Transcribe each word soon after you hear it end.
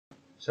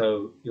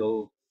So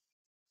you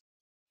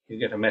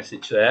get a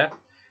message there.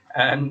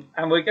 And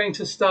we're going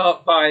to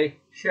start by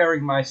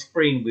sharing my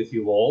screen with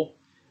you all.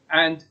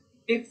 And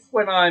if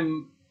when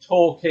I'm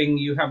talking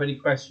you have any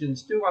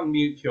questions, do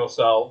unmute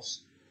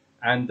yourselves,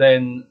 and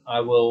then I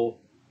will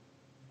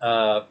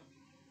uh,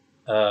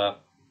 uh,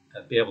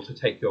 be able to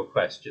take your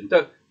question.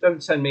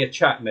 Don't send me a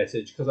chat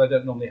message because I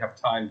don't normally have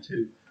time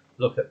to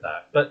look at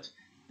that. But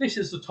this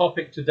is the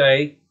topic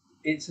today.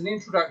 It's an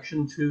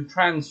introduction to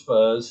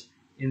transfers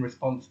in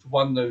response to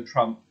one no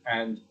trump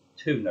and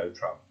two no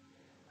trump.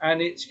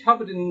 And it's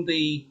covered in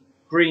the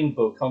Green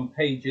Book on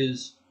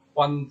pages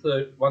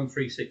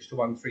 136 to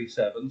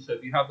 137. So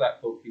if you have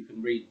that book, you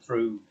can read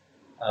through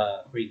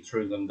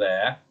them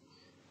there.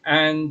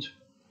 And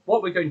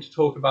what we're going to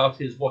talk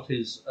about is what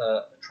is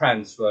a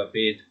transfer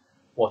bid,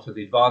 what are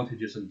the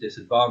advantages and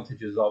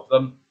disadvantages of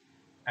them,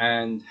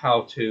 and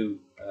how to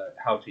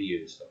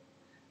use them.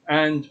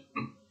 And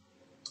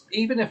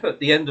even if at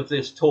the end of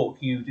this talk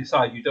you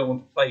decide you don't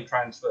want to play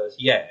transfers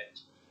yet,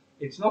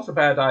 it's not a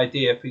bad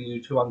idea for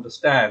you to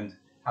understand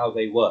how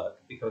they work,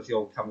 because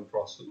you'll come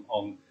across them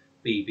on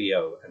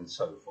BBO and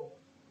so forth.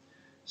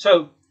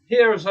 So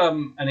here's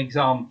an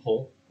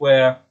example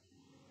where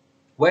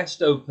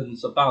West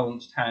opens a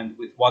balanced hand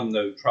with one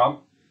no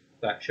trump.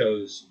 That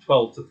shows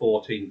 12 to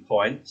 14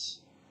 points.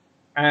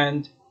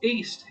 And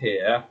East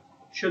here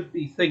should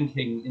be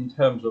thinking in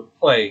terms of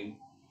playing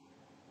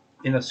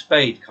in a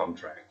spade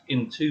contract,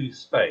 in two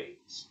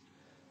spades.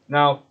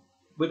 Now,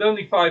 with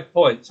only 5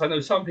 points, I know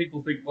some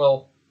people think,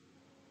 well,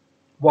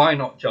 why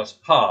not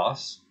just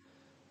pass?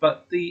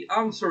 But the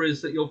answer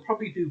is that you'll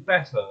probably do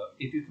better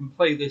if you can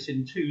play this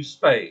in two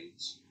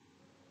spades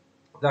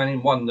than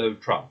in one no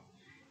trump.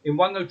 In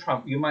one no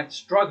trump, you might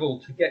struggle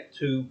to get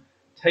to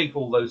take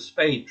all those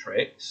spade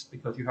tricks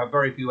because you have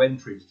very few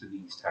entries to the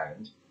East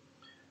hand.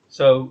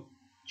 So,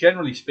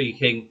 generally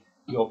speaking,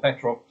 you're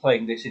better off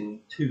playing this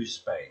in two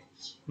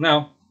spades.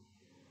 Now,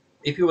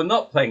 if you were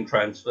not playing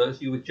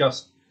transfers, you would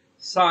just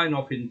sign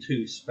off in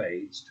two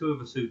spades. Two of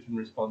a suit in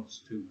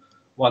response to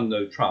one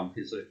no trump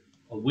is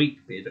a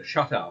weak bid, a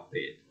shutout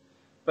bid.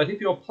 But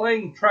if you're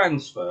playing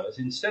transfers,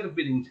 instead of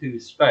bidding two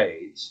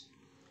spades,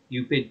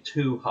 you bid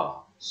two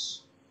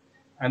hearts.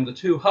 And the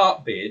two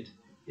heart bid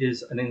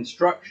is an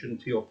instruction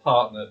to your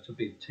partner to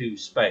bid two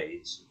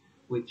spades,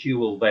 which you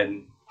will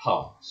then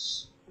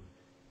pass.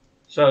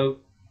 So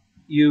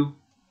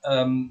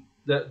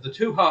the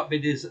two heart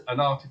bid is an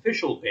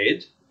artificial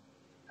bid,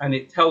 and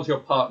it tells your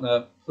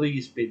partner,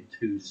 please bid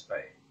two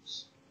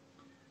spades.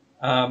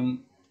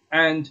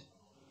 And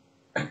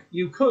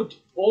you could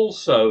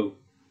also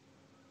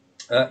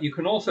you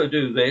can also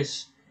do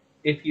this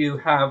if you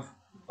have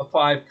a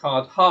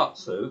 5-card heart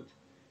suit.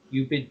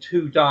 You bid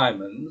two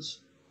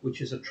diamonds,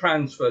 which is a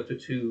transfer to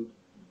two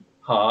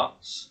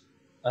hearts.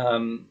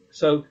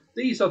 So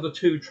these are the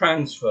two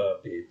transfer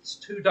bids.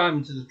 Two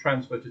diamonds is a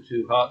transfer to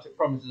two hearts. It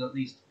promises at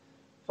least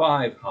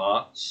 5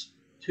 hearts.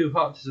 Two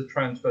hearts is a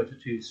transfer to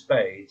two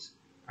spades,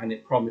 and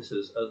it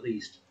promises at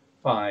least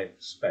 5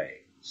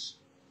 spades.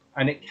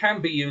 And it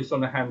can be used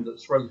on a hand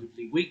that's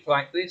relatively weak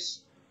like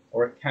this,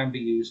 or it can be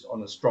used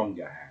on a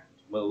stronger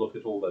hand. We'll look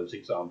at all those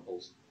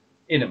examples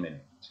in a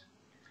minute.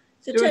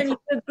 So Tony,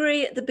 you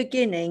agree at the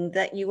beginning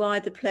that you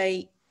either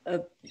play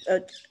a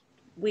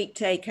weak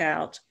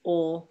takeout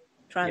or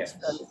transfer?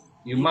 Yes.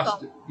 You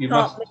must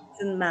mix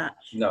and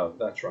match. No,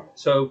 that's right.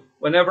 So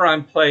whenever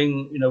I'm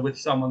playing, with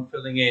someone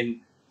filling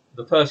in,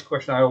 the first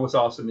question I always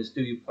ask them is,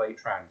 do you play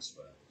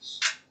transfers?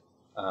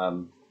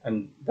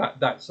 And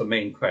that's the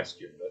main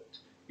question. But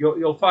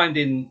you'll find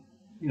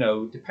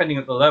depending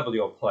on the level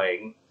you're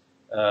playing,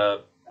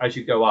 as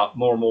you go up,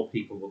 more and more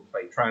people will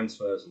play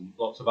transfers and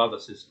lots of other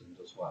systems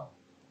as well.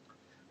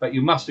 But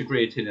you must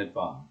agree it in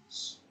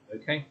advance,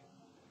 okay?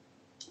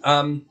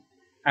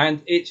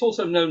 And it's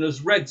also known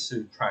as red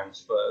suit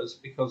transfers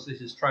because this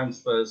is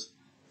transfers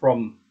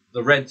from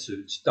the red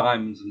suits,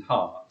 diamonds and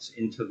hearts,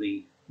 into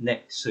the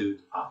next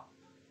suit up.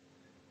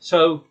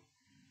 So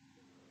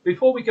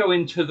before we go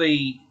into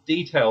the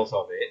details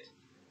of it,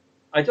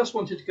 I just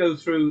wanted to go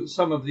through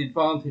some of the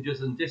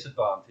advantages and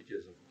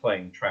disadvantages of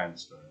playing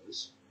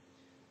transfers.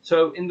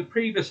 So in the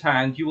previous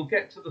hand, you will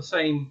get to the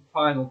same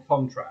final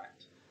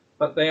contract,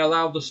 but they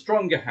allow the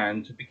stronger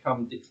hand to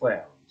become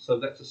declared. So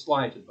that's a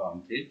slight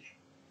advantage.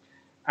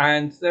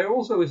 And there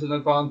also is an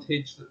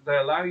advantage that they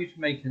allow you to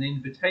make an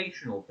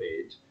invitational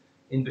bid,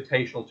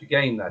 invitational to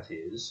game that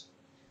is,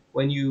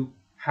 when you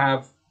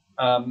have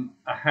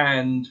a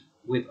hand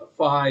with a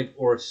 5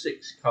 or a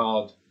 6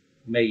 card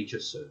major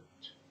suit.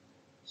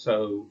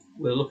 So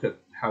we'll look at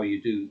how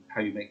you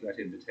make that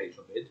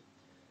invitational bid.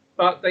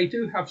 But they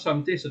do have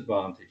some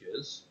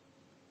disadvantages.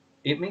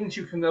 It means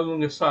you can no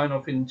longer sign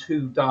off in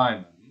two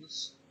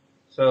diamonds.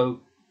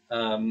 So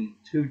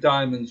 2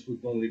 diamonds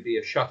would normally be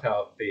a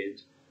shutout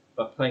bid,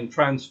 but playing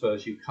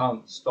transfers you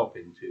can't stop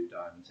in 2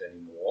 diamonds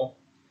anymore.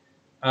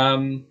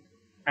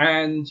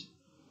 And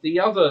the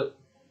other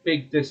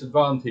big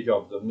disadvantage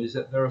of them is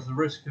that there is a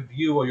risk of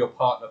you or your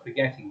partner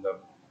forgetting them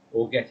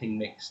or getting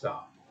mixed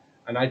up.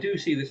 And I do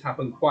see this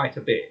happen quite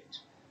a bit.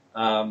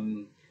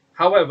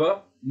 However,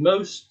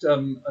 most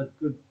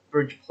good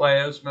bridge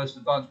players, most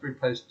advanced bridge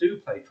players do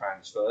play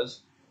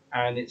transfers,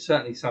 and it's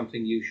certainly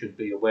something you should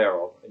be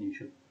aware of, and you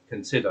should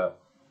consider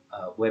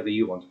whether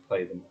you want to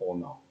play them or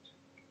not.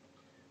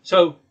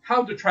 So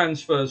how do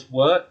transfers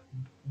work?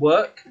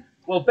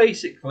 Well,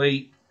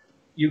 basically,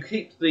 you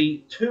keep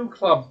the 2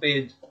 club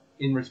bid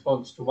in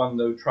response to 1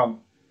 no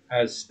trump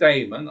as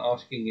stayman,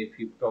 asking if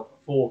you've got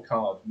a 4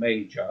 card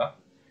major.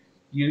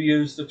 You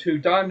use the 2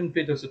 diamond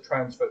bid as a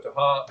transfer to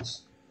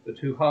hearts, the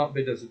 2 heart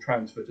bid as a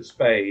transfer to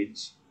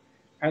spades,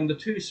 and the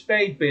 2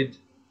 spade bid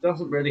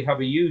doesn't really have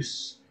a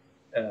use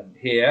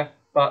here,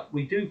 but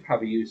we do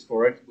have a use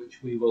for it,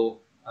 which we will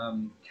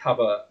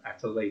cover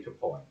at a later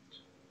point.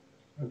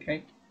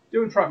 Okay,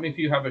 do interrupt me if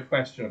you have a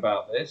question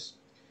about this.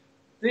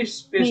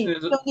 This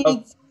business...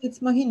 It's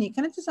Mohini.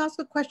 Can I just ask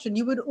a question?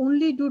 You would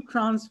only do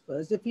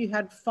transfers if you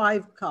had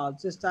 5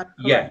 cards, is that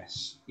correct?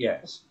 Yes,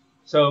 yes.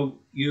 So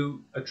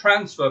a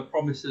transfer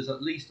promises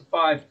at least a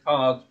 5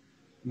 card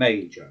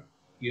major.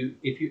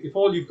 If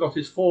all you've got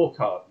is 4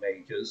 card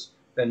majors,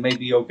 then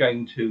maybe you're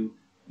going to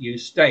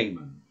use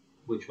stayman,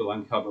 which will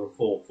uncover a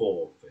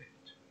 4-4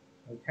 fit.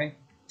 Okay.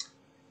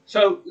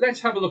 So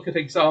let's have a look at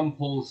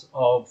examples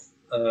of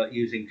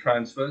using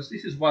transfers.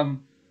 This is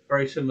one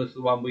very similar to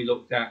the one we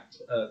looked at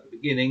the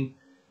beginning.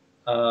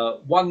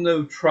 1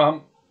 no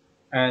trump,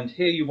 and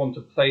here you want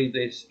to play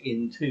this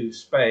in 2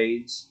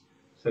 spades.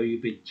 So you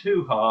bid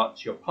 2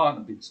 hearts, your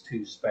partner bids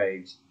 2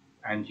 spades,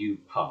 and you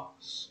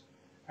pass.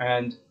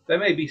 And there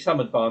may be some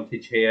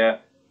advantage here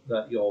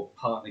that your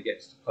partner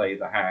gets to play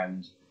the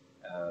hand.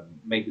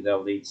 Maybe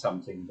they'll lead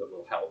something that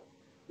will help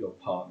your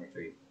partner. If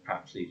they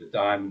perhaps lead a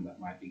diamond, that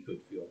might be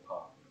good for your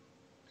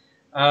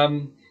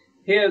partner.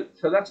 Here,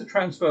 so that's a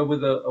transfer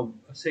with a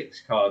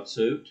 6 card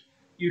suit.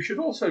 You should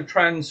also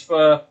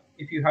transfer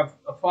if you have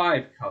a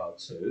 5 card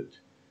suit,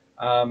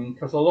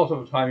 because a lot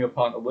of the time your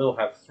partner will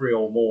have 3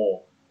 or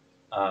more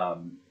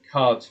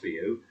cards for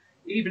you.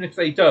 Even if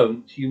they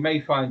don't, you may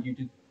find you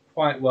do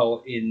quite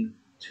well in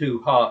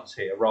 2 hearts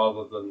here,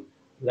 rather than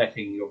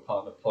letting your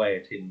partner play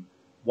it in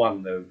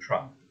 1 no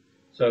trump.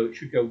 So it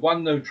should go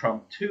 1 no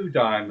trump, 2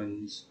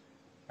 diamonds,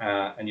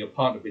 and your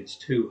partner bids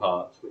 2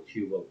 hearts, which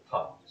you will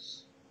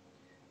pass.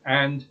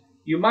 And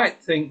you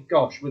might think,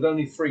 gosh, with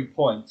only 3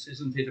 points,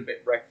 isn't it a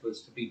bit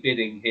reckless to be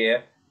bidding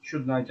here?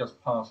 Shouldn't I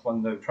just pass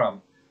 1 no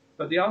trump?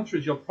 But the answer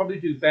is you'll probably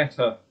do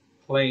better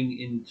playing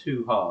in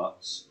 2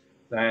 hearts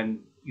than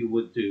you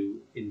would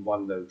do in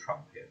 1 no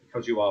trump here,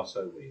 because you are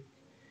so weak.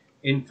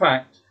 In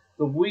fact,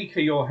 the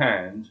weaker your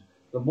hand,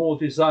 the more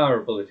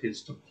desirable it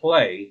is to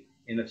play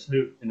in a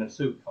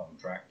suit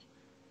contract,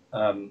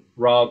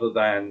 rather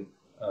than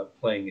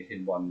playing it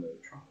in 1 no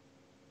trump.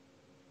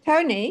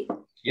 Tony,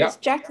 yeah. It's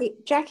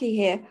Jackie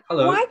here.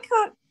 Hello.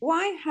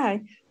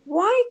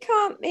 Why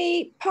can't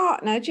the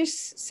partner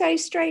just say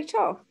straight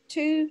off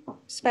 2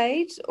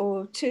 spades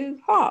or 2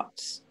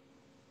 hearts?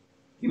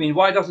 You mean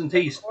why doesn't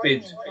he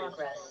bid?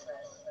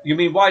 You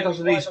mean why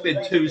doesn't he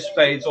bid 2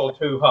 spades or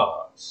 2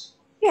 hearts?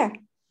 Yeah.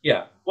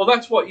 Yeah. Well,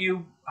 that's what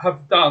you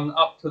have done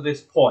up to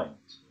this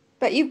point.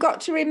 But you've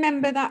got to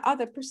remember that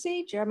other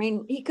procedure. I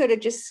mean, he could have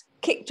just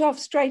kicked off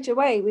straight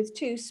away with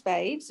 2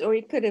 spades, or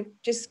he could have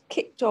just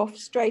kicked off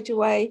straight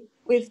away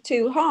with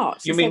 2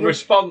 hearts. You mean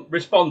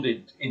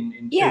responded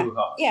in 2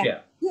 hearts?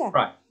 Yeah.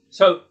 Right.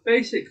 So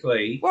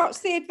basically, what's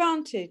the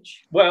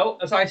advantage? Well,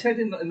 as I said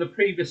in the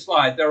previous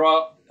slide,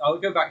 I'll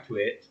go back to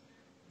it.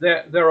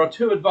 There are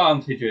 2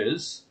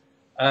 advantages.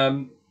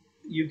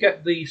 You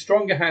get the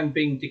stronger hand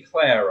being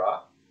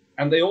declarer,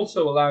 and they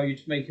also allow you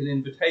to make an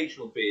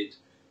invitational bid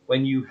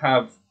when you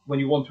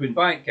want to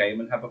invite game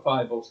and have a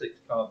 5 or 6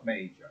 card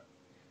major.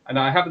 And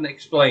I haven't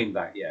explained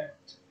that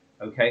yet.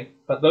 Okay,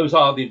 but those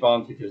are the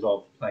advantages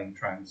of playing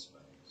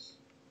transfers.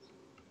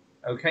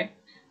 Okay,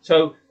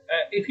 so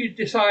if you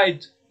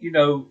decide,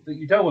 that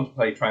you don't want to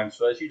play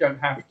transfers, you don't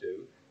have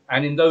to.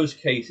 And in those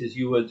cases,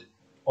 you would,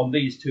 on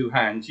these 2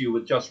 hands, you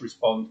would just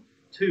respond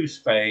 2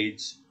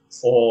 spades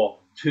or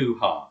 2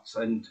 hearts,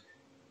 and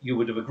you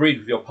would have agreed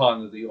with your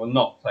partner that you are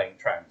not playing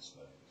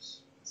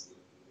transfers.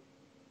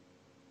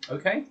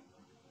 Okay.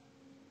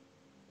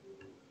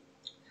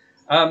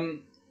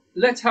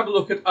 Let's have a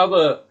look at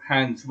other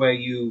hands where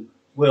you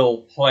will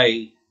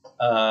play,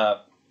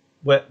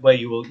 where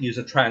you will use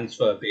a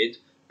transfer bid.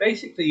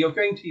 Basically, you're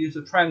going to use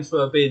a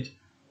transfer bid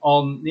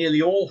on nearly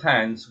all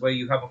hands where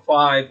you have a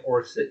 5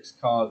 or a 6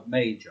 card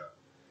major.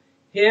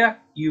 Here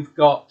you've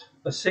got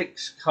a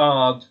 6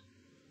 card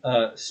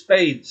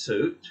spade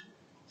suit,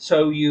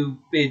 so you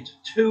bid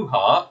 2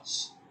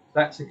 hearts.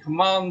 That's a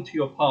command to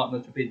your partner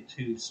to bid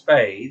 2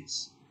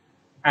 spades.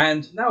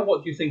 And now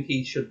what do you think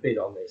he should bid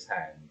on this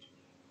hand?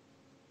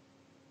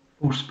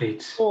 4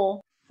 spades.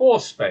 4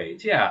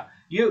 spades, yeah.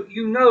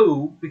 You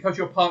know, because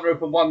your partner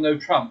opened 1 no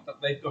trump,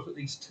 that they've got at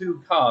least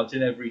 2 cards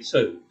in every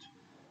suit.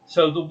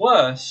 So the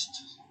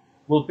worst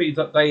will be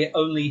that they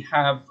only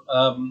have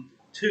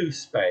 2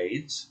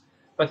 spades.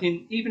 But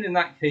even in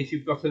that case,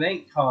 you've got an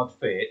 8 card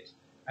fit,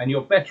 and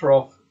you're better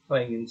off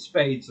playing in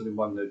spades than in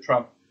 1 no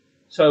trump.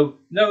 So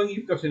knowing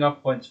you've got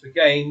enough points for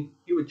game,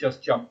 you would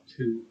just jump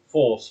to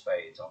 4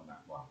 spades on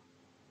that one.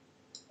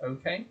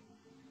 Okay?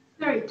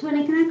 Sorry,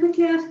 Tony, can I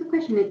quickly ask a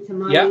question? It's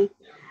Amari. Yeah.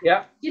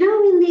 Yeah. You know,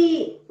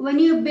 when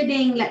you're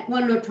bidding like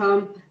 1 no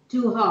trump,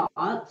 2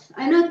 hearts,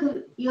 I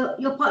know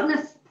your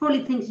partner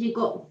probably thinks you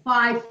got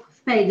 5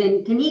 spades,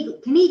 and can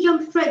he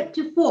jump straight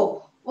to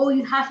 4, or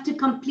you have to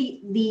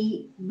complete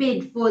the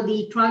bid for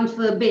the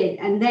transfer bid,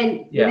 and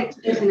then the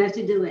next person has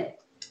to do it?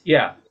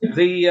 Yeah.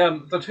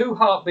 The 2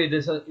 heart bid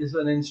is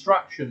an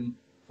instruction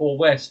for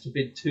West to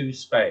bid 2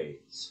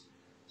 spades.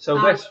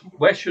 So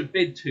West should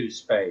bid 2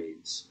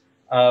 spades,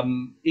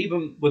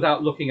 even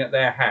without looking at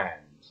their hand.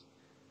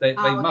 They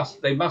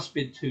must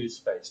bid 2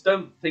 spades.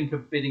 Don't think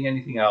of bidding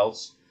anything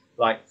else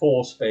like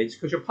 4 spades,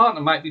 because your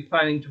partner might be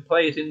planning to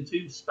play it in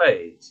 2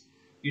 spades.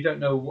 You don't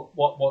know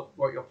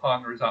what your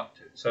partner is up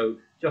to. So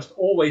just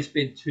always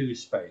bid 2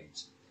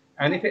 spades.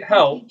 And if it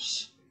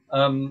helps,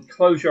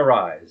 close your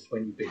eyes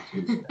when you bid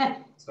 2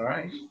 spades. All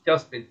right,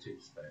 just bid 2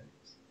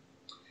 spades.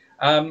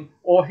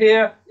 Or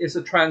here is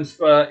a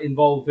transfer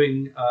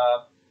involving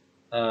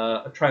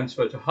a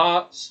transfer to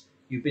hearts.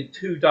 You bid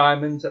 2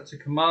 diamonds. That's a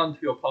command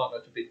for your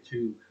partner to bid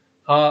 2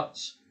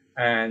 hearts,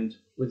 and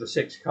with a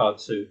 6-card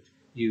suit,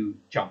 you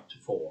jump to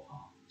 4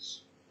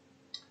 hearts.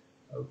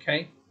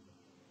 Okay,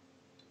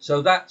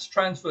 so that's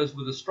transfers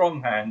with a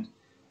strong hand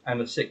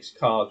and a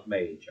 6-card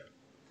major.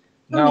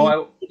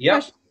 Now,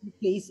 question,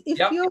 please.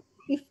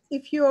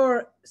 If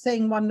you're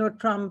saying 1 no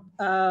trump,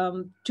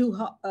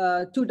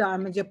 2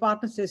 diamonds, your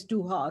partner says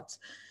 2 hearts,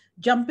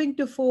 jumping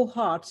to 4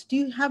 hearts, do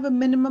you have a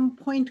minimum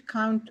point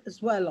count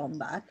as well on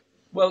that?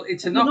 Well,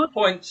 it's enough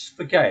points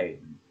for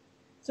game.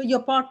 So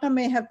your partner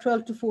may have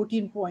 12 to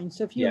 14 points.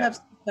 So if you have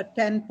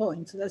 10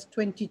 points, so that's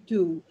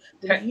 22.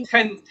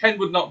 10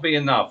 would not be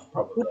enough,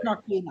 probably. Would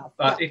not be enough.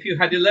 But if you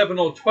had 11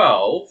 or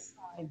 12,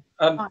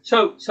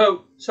 so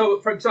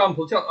for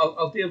example,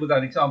 I'll deal with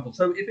that example.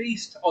 So if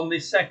East on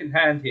this second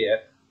hand here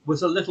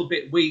was a little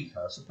bit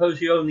weaker, suppose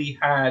you only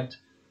had,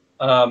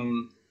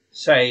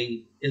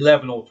 say,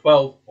 11 or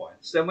 12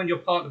 points, then when your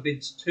partner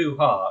bids 2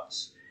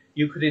 hearts,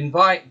 you could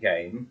invite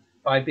game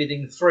by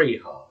bidding 3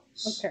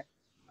 hearts. Okay.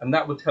 And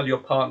that would tell your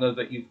partner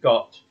that you've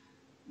got,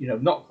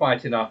 not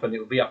quite enough, and it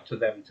will be up to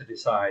them to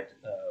decide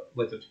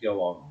whether to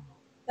go on or not.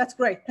 That's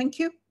great. Thank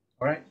you.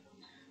 All right.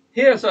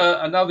 Here's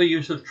another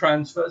use of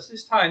transfers.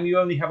 This time you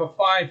only have a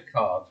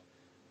 5-card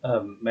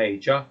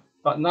major,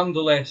 but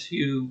nonetheless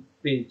you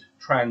use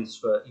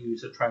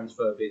a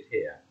transfer bid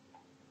here.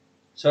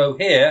 So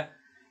here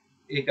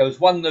it goes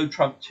 1 no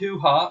trump, 2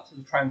 hearts,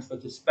 and transfer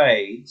to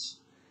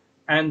spades.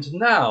 And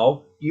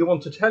now you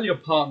want to tell your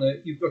partner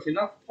you've got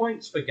enough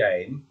points for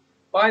game.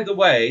 By the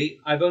way,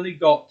 I've only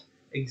got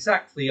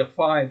exactly a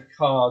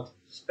 5-card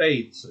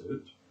spade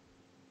suit.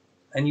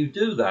 And you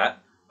do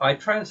that by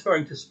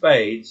transferring to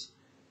spades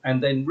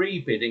and then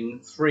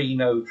rebidding 3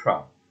 no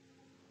trump.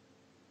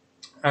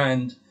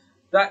 And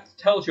that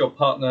tells your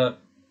partner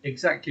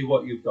exactly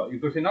what you've got.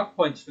 You've got enough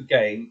points for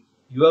game.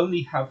 You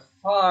only have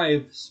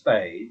 5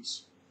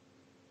 spades,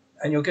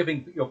 and you're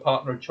giving your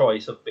partner a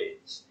choice of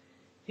bids.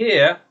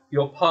 Here,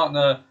 your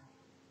partner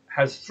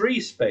has 3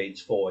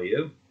 spades for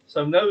you,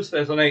 so knows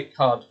there's an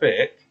 8-card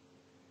pick,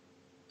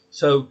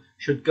 so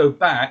should go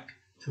back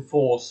to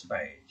 4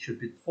 spades, should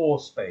bid 4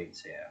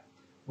 spades here,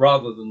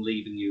 rather than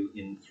leaving you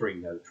in 3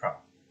 no trump.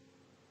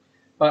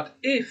 But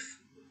if,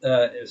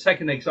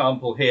 second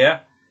example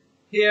here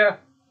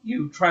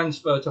you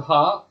transfer to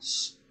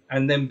hearts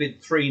and then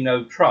bid 3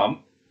 no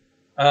trump,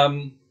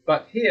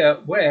 but here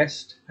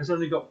West has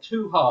only got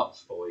 2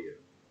 hearts for you.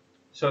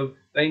 So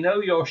they know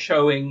you're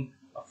showing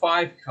a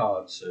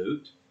 5-card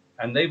suit,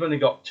 and they've only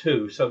got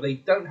 2, so they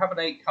don't have an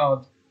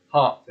 8-card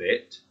heart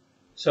fit,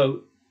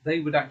 so they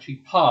would actually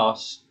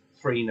pass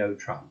 3 no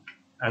trump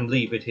and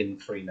leave it in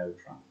 3 no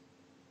trump.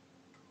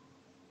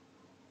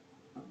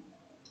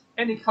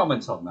 Any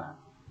comments on that?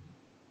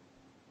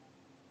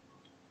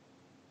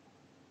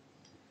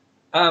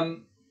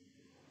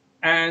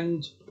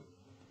 And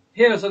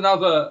here's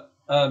another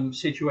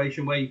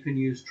situation where you can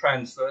use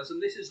transfers,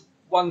 and this is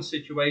one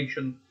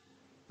situation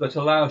that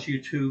allows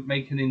you to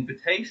make an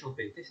invitational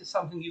bid. This is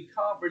something you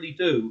can't really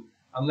do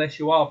unless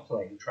you are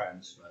playing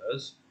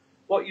transfers.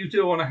 What you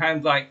do on a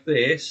hand like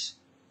this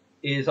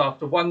is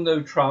after 1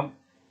 no trump,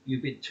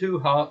 you bid 2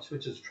 hearts,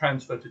 which is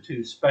transfer to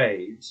 2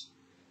 spades,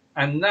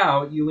 and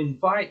now you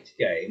invite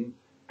game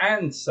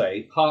and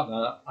say,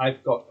 partner,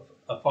 I've got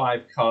a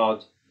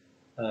 5-card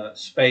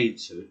spade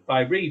suit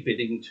by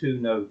rebidding 2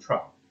 no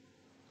trump.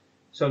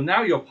 So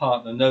now your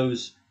partner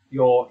knows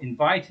you're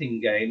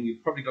inviting game,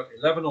 you've probably got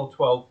 11 or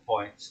 12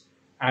 points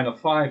and a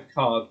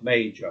 5-card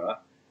major.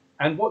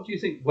 And what do you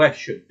think West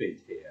should bid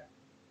here?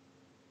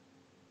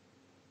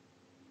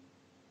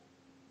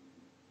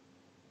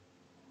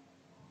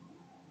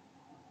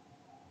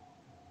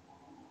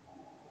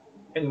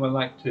 Anyone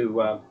like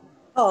to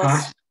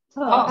Pass.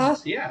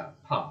 pass? Yeah,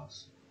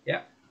 pass.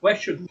 Yeah,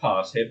 West should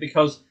pass here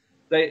because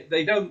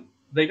they don't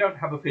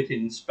have a fit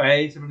in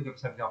spades. They've only got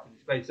 7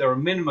 in spades. They're a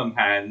minimum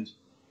hand,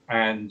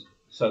 and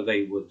so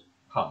they would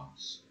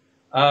pass.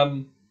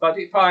 But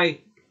if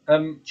I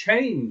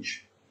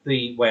change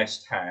the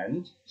West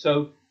hand,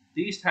 so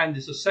the East hand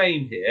is the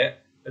same here,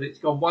 but it's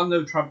got 1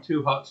 no trump,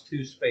 2 hearts,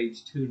 2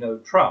 spades, 2 no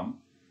trump.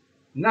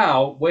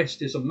 Now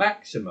West is a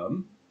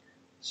maximum,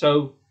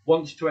 so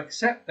wants to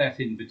accept that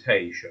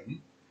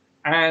invitation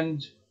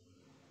and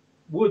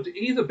would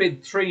either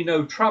bid 3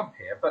 no trump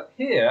here, but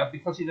here,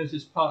 because he knows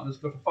his partner's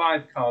got a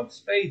 5-card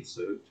spade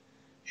suit,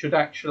 should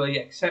actually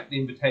accept the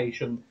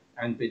invitation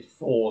and bid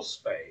 4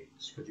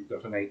 spades, because you've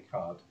got an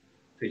 8-card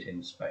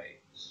fit-in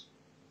spades.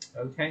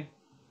 Okay,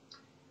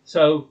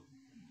 so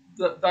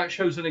that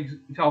shows an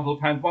example of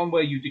hand one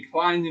where you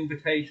decline the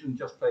invitation and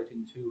just play it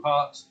in 2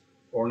 hearts,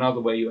 or another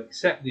where you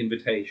accept the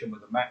invitation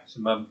with a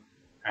maximum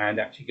and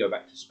actually go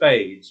back to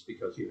spades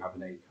because you have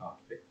an 8-card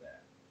fit there.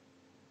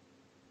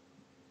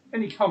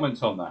 Any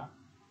comments on that?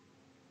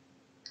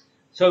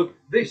 So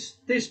this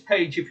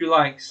page, if you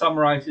like,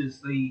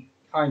 summarizes the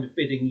kind of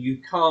bidding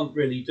you can't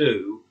really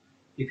do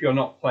if you're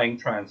not playing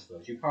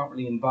transfers. You can't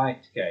really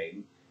invite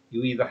game.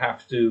 You either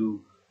have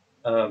to,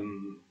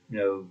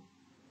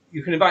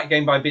 you can invite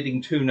game by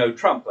bidding 2 no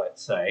trump,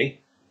 let's say,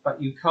 but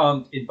you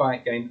can't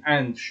invite game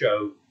and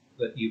show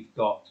that you've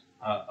got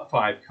a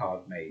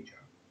 5-card major.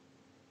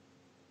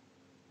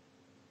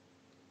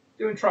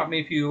 Do interrupt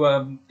me if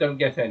you don't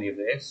get any of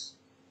this.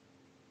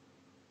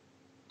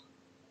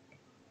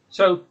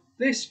 So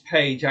this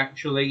page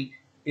actually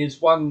is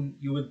one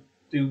you would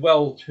do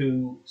well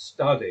to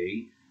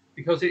study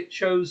because it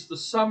shows the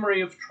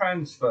summary of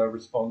transfer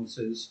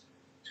responses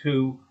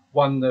to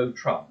 1 no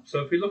trump. So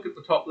if we look at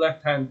the top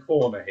left-hand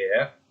corner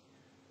here,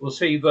 we'll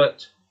see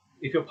that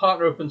if your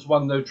partner opens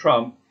 1 no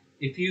trump,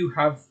 if you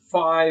have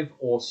 5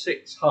 or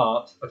 6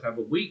 hearts but have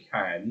a weak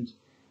hand,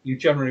 you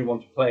generally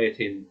want to play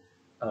it in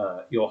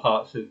your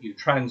heart, so you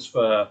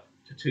transfer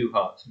to 2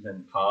 hearts and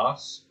then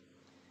pass.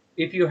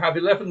 If you have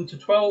 11 to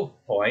 12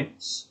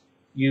 points,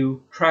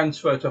 you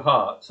transfer to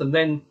hearts and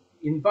then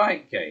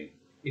invite game.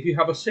 If you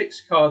have a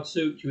 6-card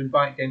suit, you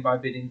invite game by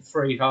bidding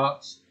 3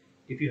 hearts.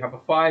 If you have a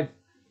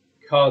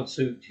 5-card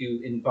suit,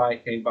 you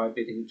invite game by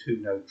bidding 2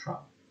 no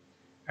trump.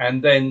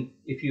 And then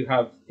if you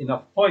have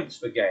enough points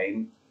for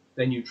game,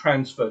 then you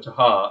transfer to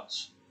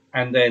hearts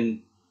and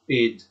then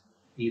bid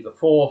either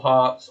 4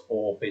 hearts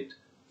or bid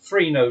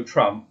 3 no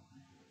trump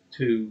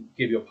to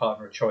give your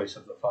partner a choice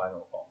of the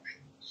final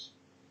options.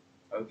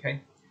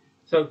 Okay,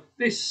 so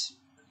this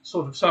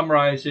sort of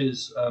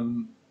summarizes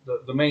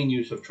the main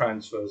use of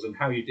transfers and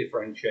how you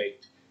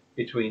differentiate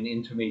between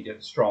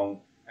intermediate, strong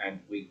and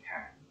weak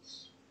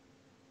hands.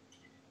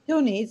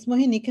 Tony, it's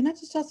Mohini. Can I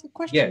just ask a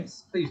question?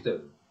 Yes, please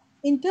do.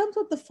 In terms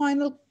of the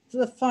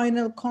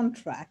final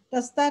contract,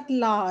 does that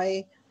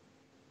lie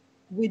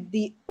with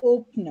the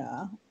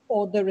opener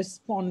or the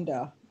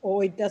responder,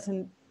 or it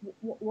doesn't?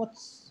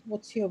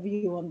 What's your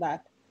view on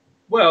that?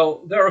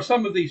 Well, there are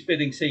some of these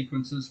bidding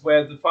sequences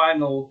where the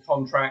final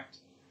contract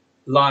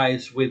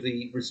lies with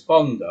the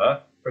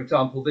responder. For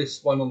example,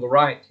 this one on the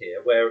right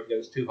here, where it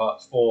goes 2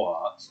 hearts, 4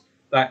 hearts.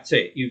 That's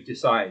it, you've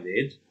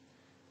decided.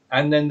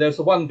 And then there's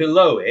the one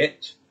below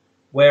it,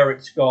 where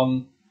it's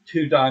gone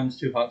 2 diamonds,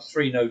 2 hearts,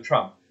 3 no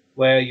trump,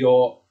 where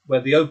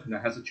the opener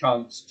has a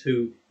chance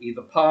to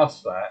either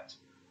pass that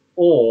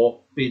or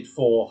bid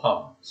 4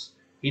 hearts.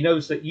 He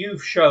knows that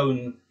you've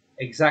shown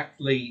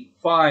exactly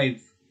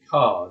 5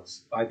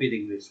 cards by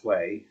bidding this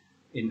way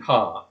in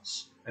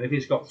hearts, and if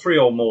he's got 3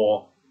 or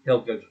more,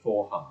 he'll go to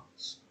 4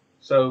 hearts.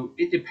 So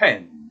it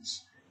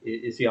depends,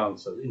 is the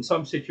answer. In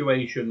some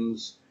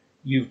situations,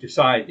 you've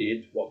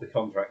decided what the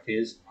contract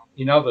is.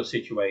 In other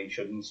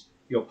situations,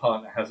 your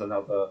partner has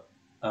another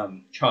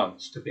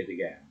chance to bid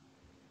again.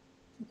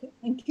 Okay,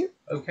 thank you.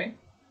 Okay.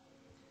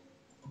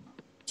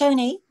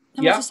 Tony,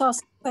 can I just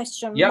ask a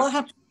question? Yep. What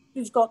happens if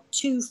you've got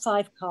 2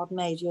 5-card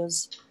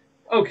majors?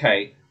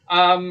 Okay.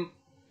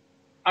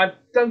 I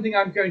don't think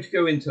I'm going to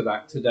go into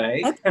that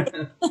today.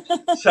 Okay.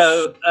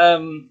 So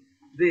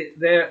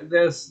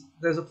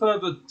there's a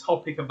further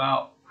topic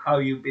about how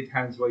you bid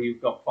hands where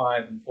you've got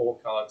 5 and 4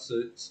 card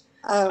suits,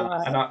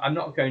 right. And I'm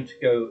not going to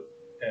go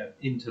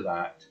into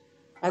that.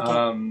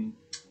 Okay.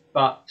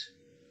 But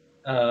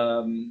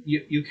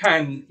you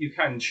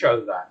can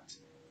show that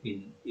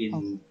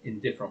in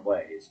different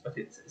ways, but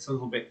it's a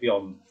little bit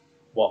beyond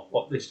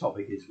what this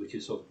topic is, which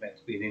is sort of meant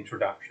to be an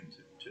introduction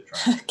to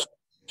transfer. Okay.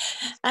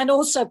 And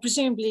also,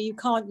 presumably, you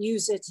can't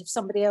use it if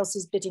somebody else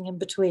is bidding in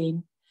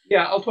between.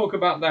 Yeah, I'll talk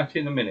about that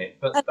in a minute,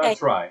 but okay.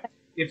 That's right.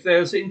 If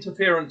there's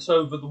interference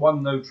over the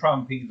 1 no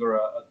trump, either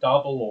a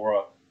double or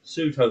a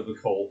suit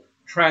overcall,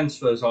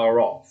 transfers are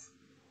off.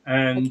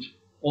 And okay.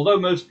 Although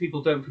most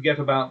people don't forget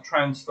about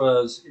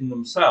transfers in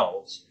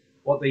themselves,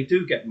 what they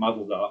do get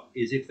muddled up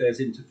is if there's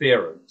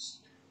interference.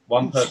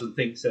 One person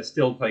thinks they're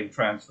still playing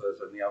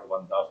transfers and the other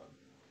one doesn't.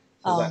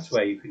 So that's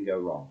where you can go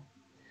wrong.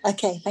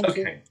 Okay, thank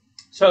you.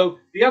 So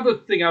the other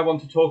thing I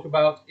want to talk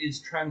about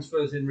is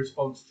transfers in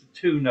response to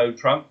 2 no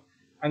trump,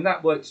 and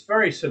that works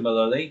very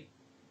similarly.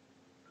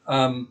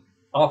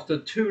 After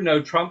 2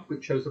 no trump,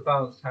 which shows a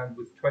balanced hand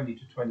with 20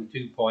 to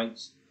 22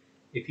 points,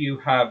 if you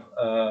have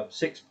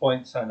 6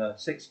 points and a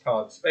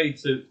 6-card spade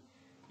suit,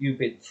 you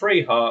bid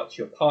 3 hearts,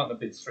 your partner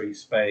bids 3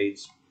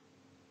 spades,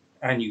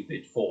 and you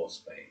bid 4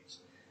 spades.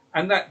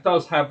 And that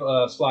does have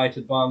a slight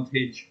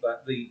advantage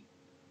that the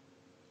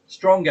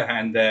stronger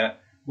hand there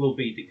will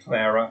be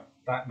declarer.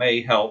 That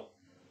may help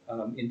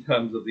in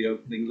terms of the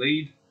opening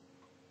lead.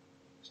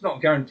 It's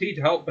not guaranteed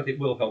to help, but it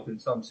will help in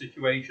some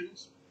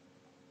situations.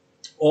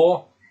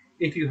 Or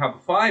if you have a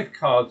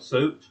 5-card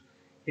suit,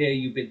 here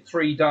you bid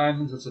 3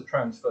 diamonds as a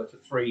transfer to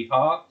 3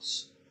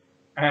 hearts.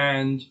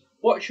 And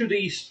what should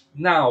East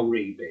now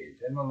rebid?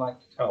 Anyone like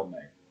to tell me?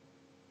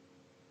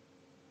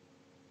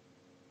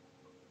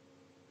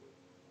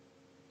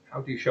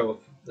 How do you show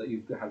that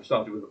you have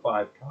started with a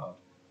 5-card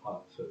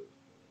heart suit?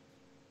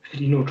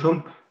 3 no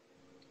trump.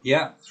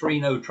 Yeah, 3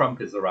 no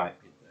trump is the right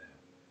bid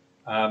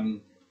there.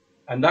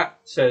 And that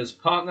says,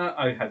 partner,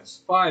 I had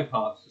 5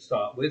 hearts to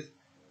start with,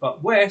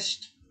 but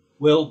West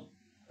will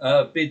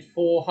bid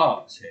 4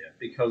 hearts here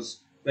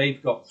because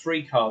they've got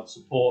 3 card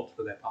support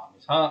for their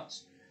partner's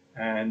hearts.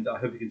 And I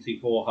hope you can see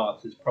 4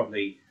 hearts is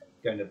probably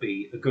going to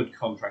be a good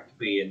contract to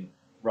be in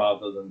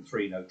rather than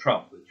 3 no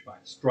trump, which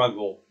might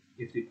struggle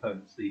if the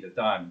opponents lead a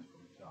diamond, for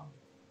example.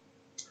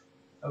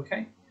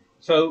 Okay,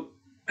 so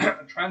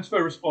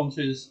transfer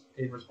responses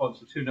in response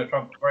to 2 no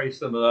trump are very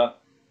similar,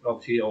 but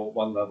obviously you're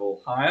 1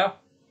 level higher.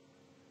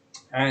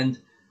 And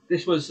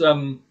this was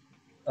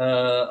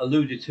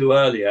alluded to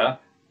earlier.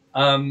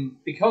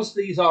 Because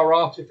these are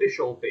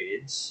artificial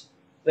bids,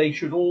 they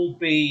should all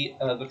be,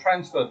 the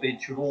transfer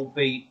bid should all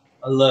be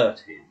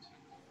alerted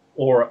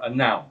or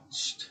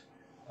announced.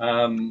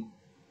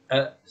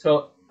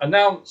 So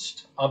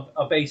announced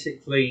are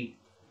basically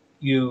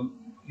you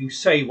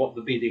say what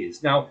the bid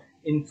is. Now,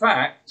 in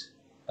fact,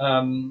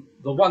 the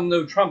 1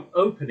 no trump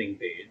opening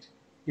bid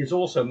is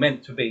also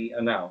meant to be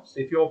announced.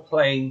 If you're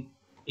playing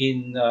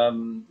in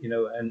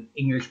an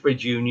English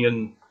Bridge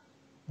Union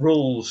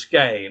rules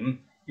game,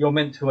 you're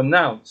meant to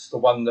announce the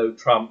 1 no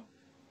trump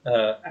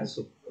as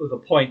the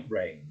point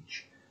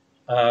range.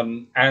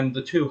 And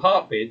the 2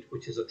 heart bid,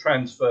 which is a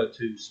transfer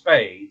to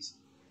spades,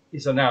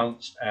 is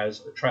announced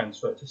as a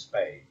transfer to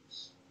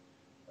spades.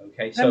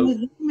 Okay, so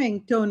I'm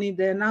assuming, Tony,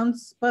 the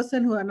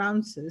person who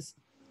announces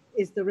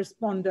is the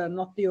responder,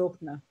 not the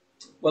opener.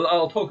 Well,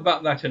 I'll talk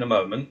about that in a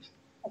moment.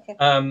 Okay.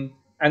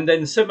 And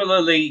then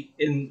similarly,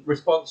 in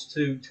response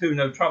to 2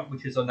 no trump,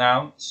 which is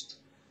announced,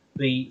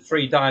 the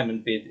 3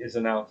 diamond bid is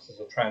announced as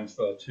a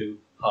transfer to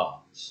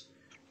hearts.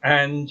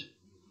 And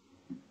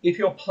if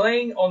you're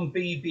playing on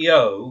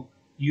BBO,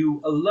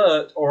 you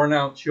alert or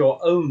announce your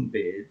own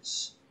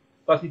bids.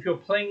 But if you're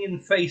playing in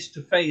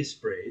face-to-face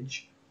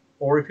bridge,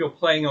 or if you're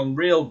playing on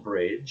real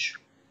bridge,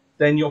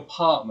 then your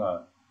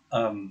partner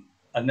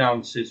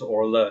announces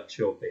or alerts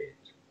your bid.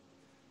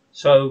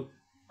 So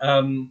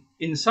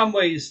in some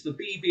ways, the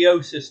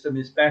BBO system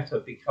is better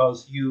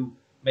because you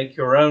make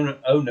your own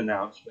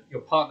announcement.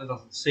 Your partner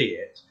doesn't see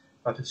it,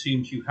 but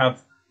assumes you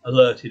have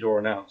alerted or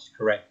announced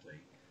correctly.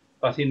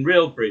 But in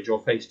real bridge or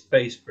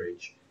face-to-face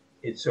bridge,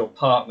 it's your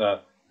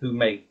partner who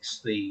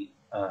makes the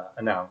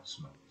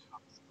announcement.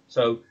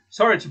 So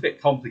sorry, it's a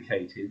bit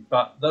complicated,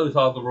 but those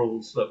are the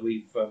rules that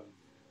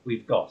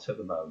we've got at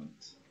the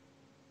moment.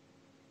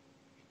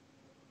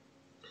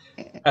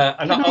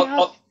 And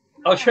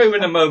I'll show you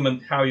in a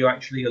moment how you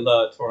actually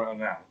alert or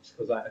announce,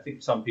 because I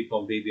think some people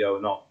on BBO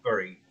are not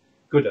very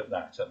good at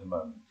that at the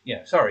moment.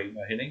 Yeah, sorry,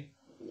 Mohini.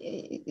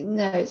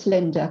 No, it's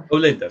Linda. Oh,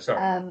 Linda,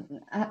 sorry.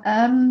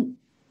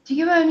 Do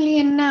you only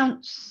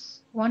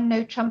announce 1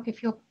 no trump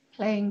if you're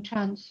playing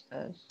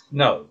transfers?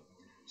 No.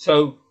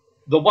 So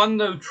the 1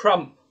 no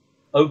trump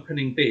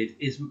opening bid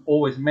is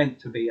always meant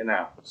to be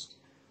announced.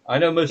 I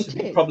know most of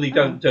you probably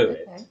don't do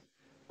it,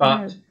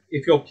 but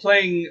if you're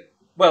playing,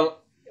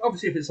 well,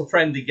 obviously if it's a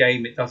friendly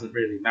game, it doesn't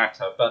really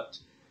matter. But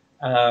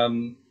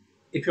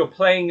if you're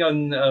playing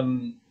on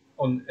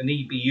an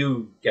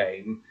EBU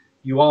game,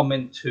 you are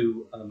meant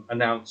to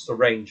announce the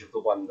range of the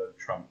 1 no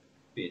trump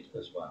bid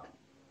as well.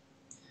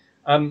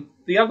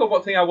 The other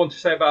thing I want to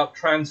say about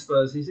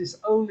transfers is this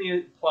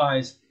only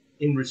applies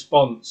in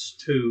response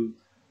to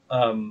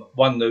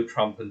 1 no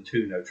trump and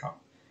 2 no trump.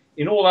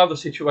 In all other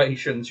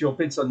situations, your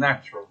bids are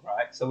natural,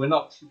 right? So we're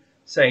not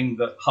saying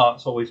that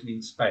hearts always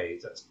mean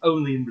spades. That's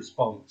only in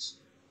response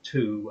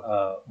to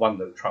 1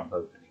 no trump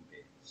opening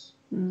bids.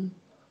 Mm.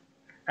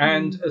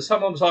 And as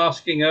someone was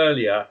asking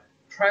earlier,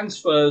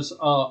 transfers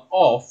are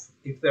off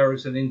if there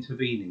is an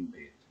intervening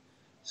bid.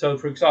 So,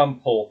 for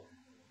example,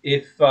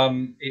 if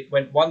it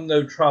went 1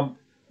 no trump,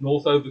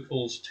 North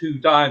overcalls 2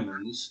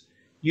 diamonds,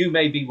 you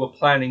maybe were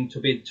planning to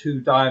bid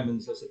 2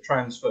 diamonds as a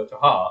transfer to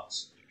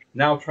hearts.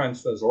 Now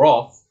transfers are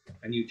off,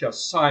 and you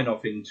just sign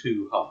off in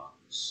 2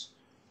 hearts.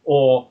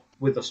 Or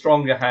with a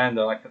stronger hand,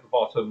 like at the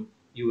bottom,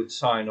 you would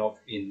sign off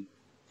in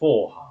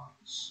 4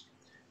 hearts.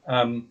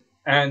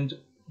 And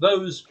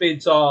those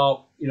bids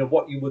are,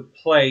 what you would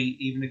play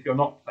even if you're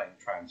not playing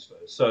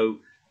transfers. So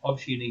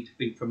obviously you need to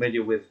be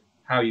familiar with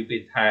how you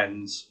bid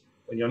hands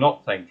when you're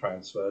not playing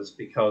transfers,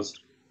 because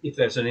if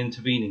there's an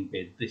intervening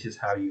bid, this is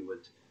how you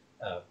would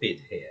bid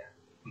here.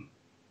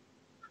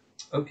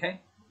 Okay.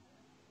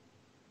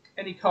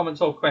 Any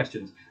comments or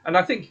questions? And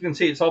I think you can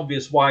see it's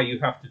obvious why you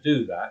have to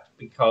do that,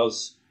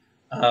 because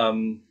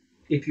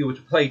if you were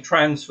to play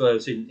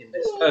transfers in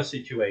this first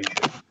situation,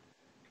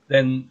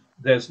 then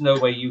there's no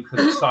way you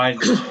could sign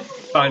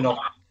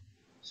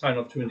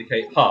off to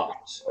indicate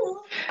hearts.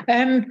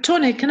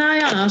 Tony, can I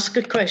ask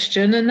a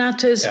question? And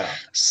that is,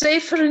 say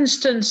for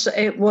instance,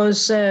 it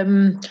was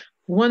 1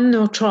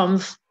 no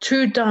trump,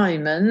 2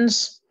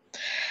 diamonds,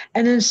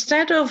 and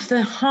instead of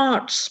the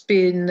hearts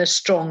being the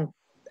strong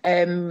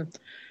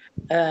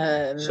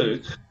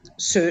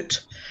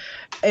suit,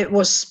 it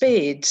was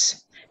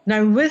spades.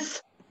 Now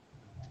with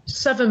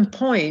 7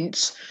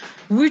 points,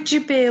 would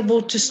you be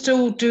able to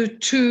still do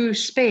 2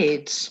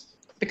 spades?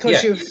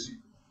 Because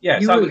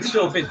yes, I would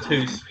still bid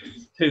two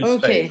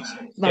okay, spades.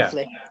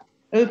 Lovely.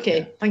 Yeah.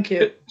 Okay, thank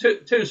you.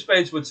 Two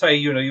spades would say,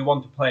 you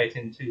want to play it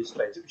in 2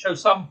 spades. It would show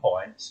some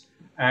points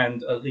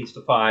and at least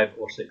a 5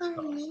 or 6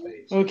 card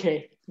spades.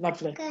 Okay,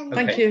 lovely.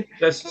 Thank you.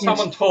 There's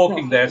someone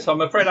talking there, so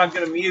I'm afraid I'm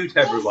going to mute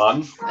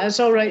everyone. That's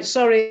all right.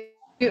 Sorry,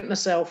 mute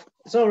myself.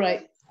 It's all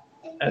right.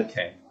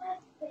 Okay.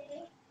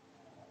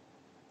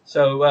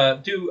 So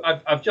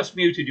I've just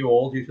muted you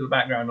all due to the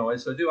background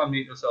noise, so do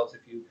unmute yourselves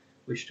if you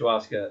wish to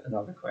ask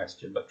another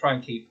question, but try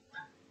and keep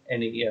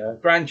any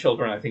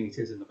grandchildren, I think it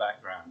is, in the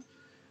background.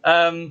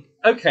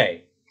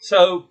 Okay,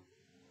 so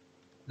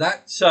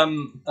that's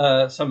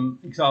some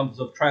examples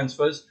of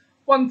transfers.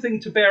 One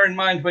thing to bear in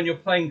mind when you're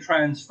playing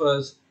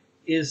transfers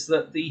is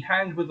that the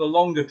hand with the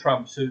longer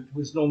trump suit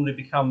was normally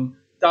become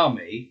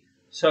dummy,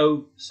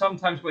 so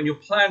sometimes when you're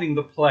planning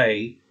the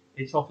play,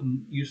 it's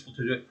often useful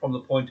to do it from the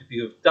point of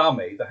view of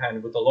dummy, the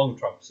hand with the long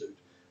trump suit,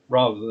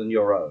 rather than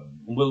your own.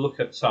 And we'll look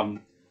at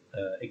some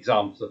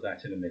examples of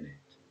that in a minute.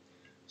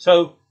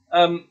 So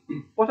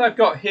what I've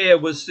got here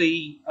was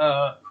the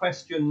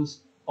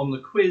questions on the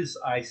quiz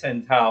I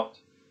sent out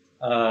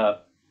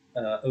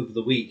over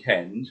the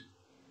weekend.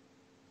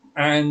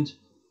 And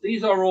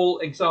these are all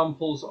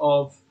examples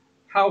of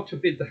how to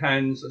bid the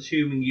hands,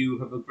 assuming you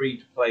have agreed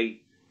to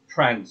play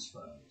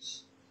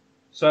transfers.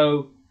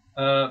 So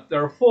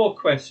there are 4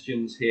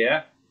 questions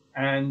here,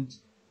 and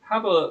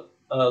have a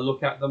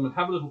look at them and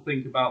have a little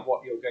think about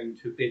what you're going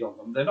to bid on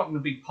them. They're not going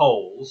to be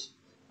polls.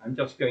 I'm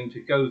just going to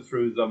go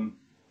through them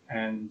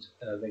and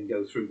then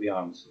go through the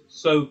answers.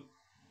 So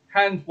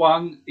hand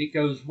 1, it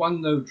goes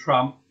 1 no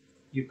trump.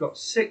 You've got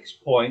 6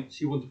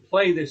 points. You want to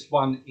play this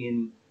one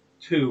in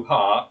 2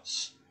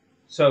 hearts.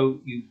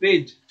 So you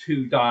bid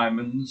 2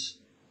 diamonds,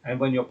 and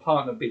when your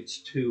partner bids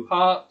 2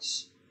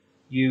 hearts,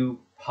 you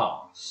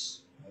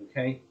pass.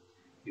 Okay,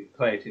 you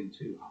play it in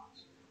 2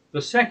 hearts.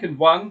 The second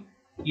one,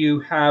 you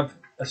have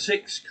a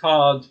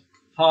 6-card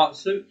heart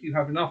suit. You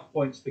have enough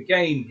points for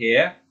game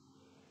here.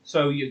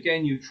 So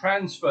again, you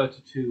transfer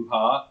to 2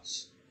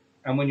 hearts,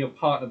 and when your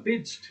partner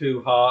bids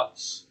 2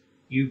 hearts,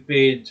 you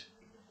bid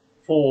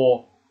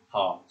 4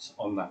 hearts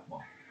on that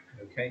one.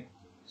 Okay,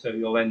 so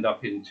you'll end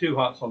up in 2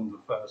 hearts on the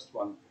first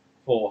one,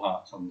 4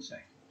 hearts on the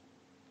second.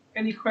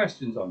 Any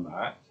questions on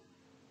that?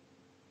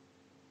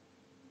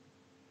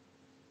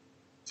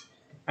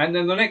 And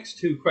then the next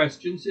 2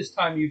 questions, this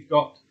time you've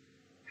got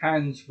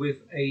hands with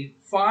a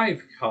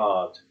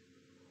 5-card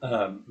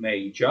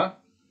major.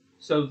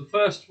 So the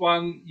first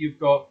one, you've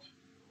got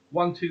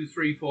 1, 2,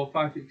 3, 4,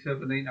 5, 6,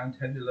 7, 8, 9,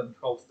 10, 11,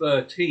 12,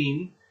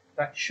 13.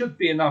 That should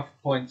be enough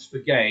points for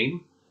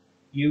game.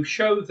 You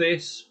show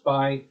this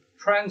by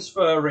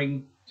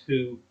transferring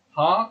 2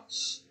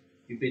 hearts.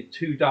 You bid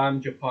 2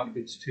 diamonds, your partner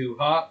bids 2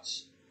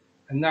 hearts.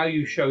 And now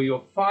you show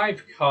your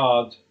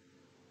 5-card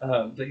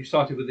that you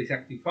started with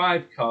exactly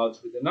 5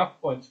 cards with enough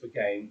points for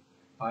game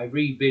by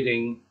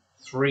rebidding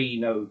 3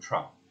 no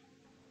trump.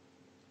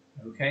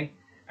 Okay,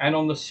 and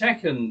on the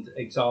second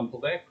example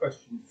there,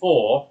 question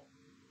 4,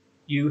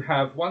 you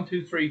have 1,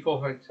 2, 3,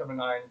 4, 5, 7,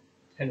 9,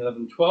 10,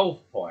 11,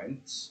 12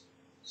 points.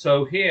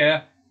 So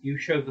here you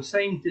show the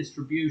same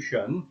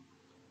distribution,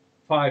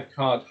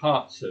 5-card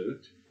heart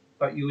suit,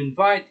 but you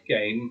invite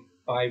game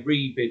by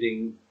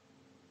rebidding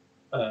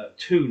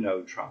 2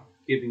 no trump,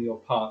 giving your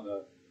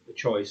partner the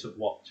choice of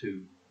what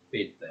to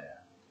bid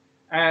there.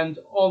 And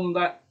on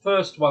that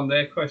first one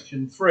there,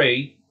 question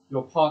 3,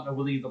 your partner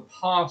will either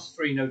pass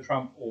 3 no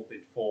trump or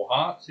bid 4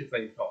 hearts if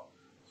they've got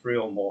 3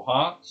 or more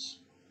hearts.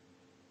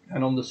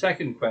 And on the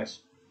second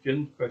question,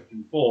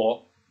 question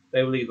 4,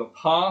 they will either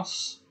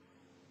pass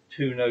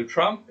 2 no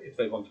trump if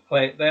they want to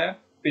play it there,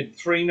 bid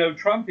 3 no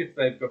trump if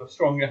they've got a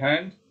stronger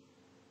hand,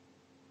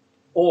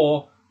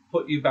 or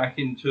put you back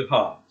into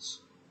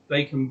hearts.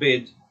 They can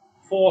bid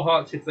 4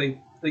 hearts if they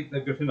think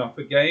they've got enough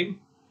for game,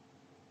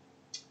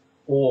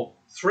 or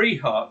 3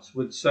 hearts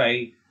would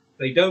say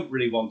they don't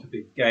really want to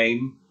bid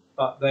game,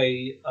 but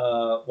they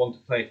want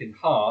to play it in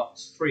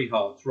hearts, 3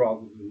 hearts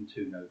rather than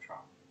 2 no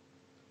trump.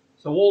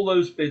 So all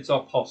those bids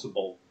are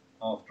possible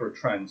after a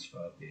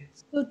transfer bid.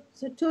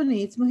 So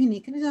Tony, it's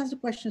Mohini. Can I just ask a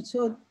question?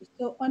 So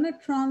on a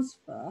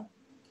transfer,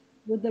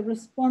 with the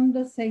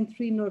responder saying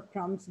 3 no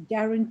trumps,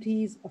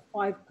 guarantees a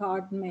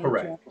 5-card major.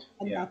 Correct.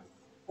 And yeah.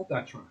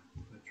 That's right.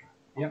 That's right.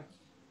 Yeah.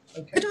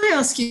 Okay. Could I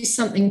ask you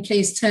something,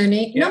 please,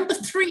 Tony? Yeah. Number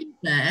 3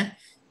 there,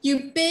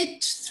 You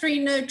bid 3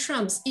 no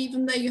trumps,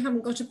 even though you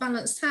haven't got a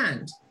balanced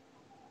hand.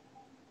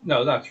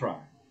 No, that's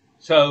right.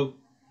 So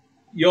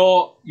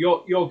your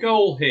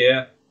goal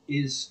here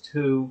is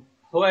to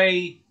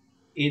play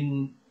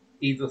in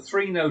either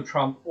 3 no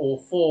trump or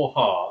 4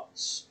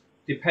 hearts,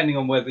 depending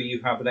on whether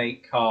you have an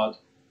 8 card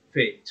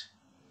fit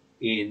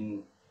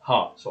in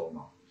hearts or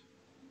not.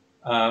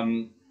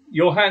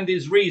 Your hand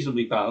is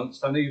reasonably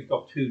balanced. I know you've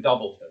got 2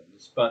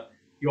 doubletons, but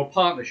your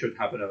partner should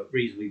have a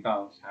reasonably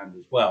balanced hand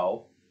as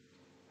well.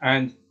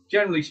 And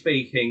generally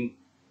speaking,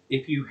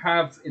 if you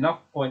have enough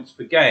points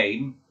per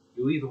game,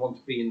 you either want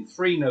to be in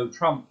 3 no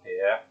trump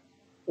here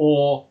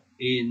or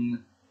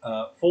in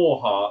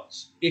 4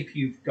 hearts if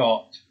you've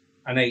got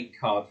an 8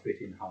 card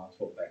fit in hearts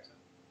or better.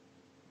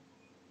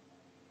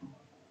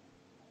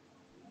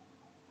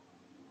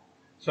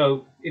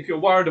 So if you're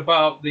worried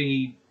about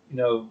the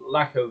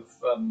lack of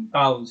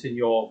balance in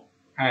your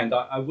hand,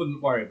 I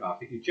wouldn't worry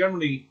about it. You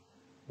generally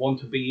want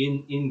to be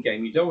in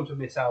game. You don't want to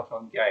miss out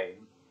on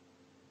game.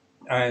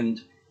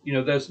 And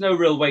there's no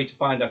real way to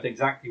find out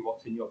exactly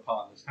what's in your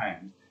partner's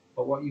hand.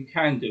 But what you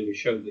can do is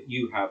show that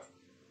you have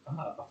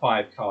a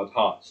 5 card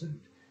heart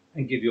suit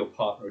and give your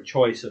partner a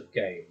choice of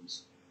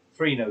games,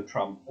 3 no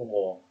trump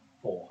or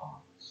 4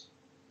 hearts.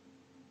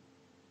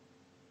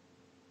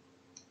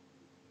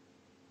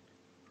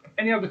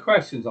 Any other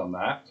questions on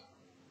that?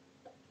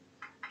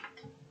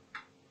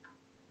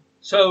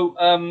 So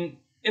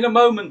in a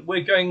moment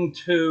we're going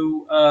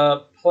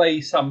to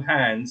play some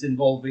hands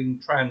involving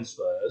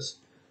transfers.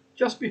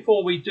 Just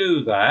before we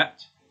do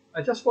that,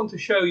 I just want to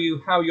show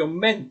you how you're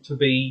meant to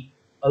be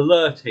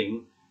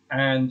alerting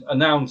and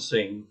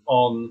announcing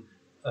on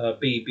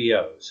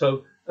BBO.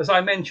 So as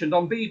I mentioned,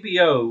 on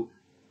BBO,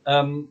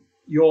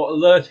 your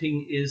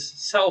alerting is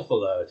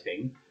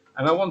self-alerting,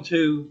 and I want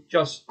to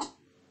just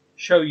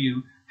show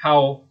you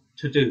how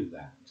to do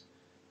that.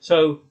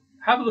 So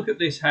have a look at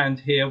this hand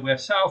here where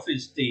South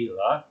is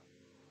dealer,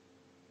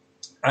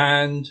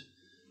 and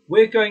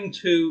we're going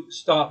to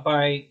start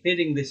by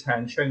bidding this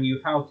hand, showing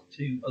you how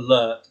to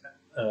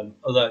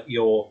alert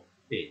your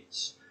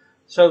bids.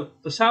 So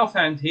the South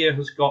hand here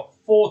has got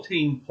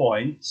 14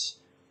 points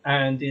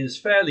and is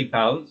fairly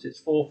balanced.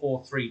 It's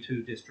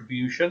 4-4-3-2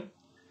 distribution.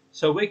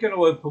 So we're going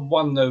to open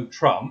 1 no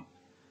trump,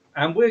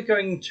 and we're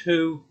going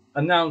to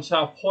announce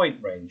our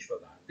point range for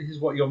that. This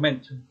is what you're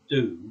meant to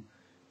do.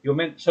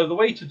 So the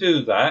way to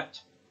do that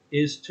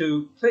is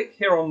to click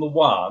here on the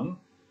 1,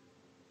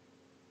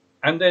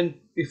 and then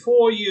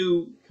before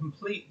you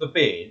complete the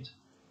bid,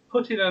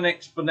 put in an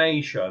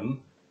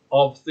explanation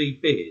of the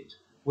bid,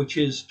 which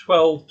is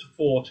 12 to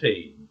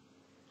 14.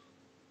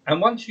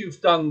 And once you've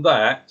done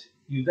that,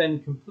 you then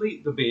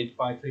complete the bid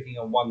by clicking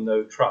on 1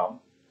 no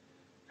trump,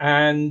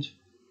 and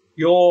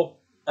your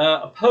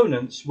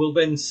opponents will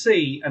then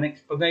see an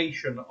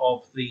explanation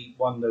of the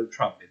 1 no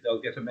trump.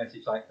 They'll get a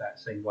message like that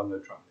saying 1 no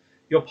trump.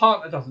 Your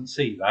partner doesn't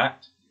see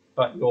that,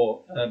 but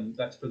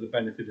that's for the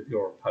benefit of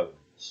your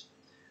opponents.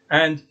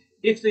 And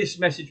if this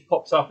message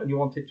pops up and you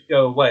want it to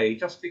go away,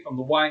 just click on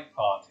the white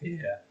part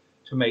here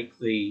to make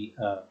the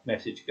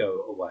message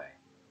go away.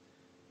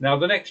 Now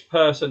the next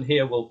person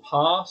here will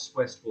pass,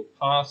 West will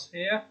pass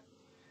here,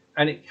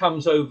 and it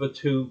comes over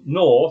to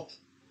North,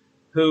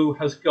 who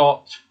has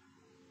got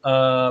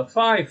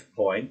 5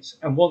 points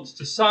and wants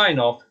to sign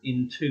off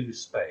in 2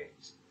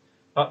 spades.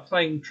 But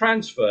playing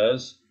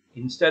transfers,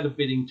 instead of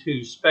bidding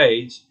 2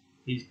 spades,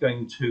 he's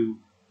going to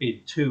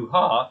bid 2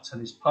 hearts,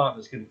 and his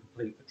partner's going to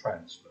complete the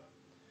transfer.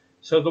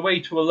 So the way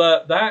to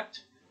alert that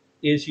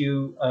is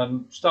you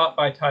start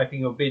by typing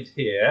your bid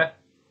here,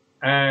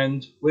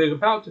 and we're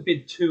about to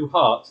bid 2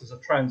 hearts as a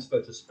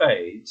transfer to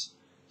spades.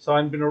 So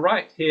I'm going to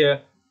write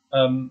here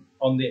on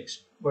the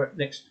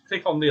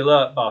click on the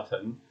alert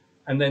button,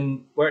 and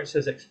then where it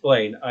says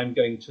explain, I'm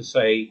going to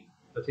say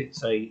that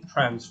it's a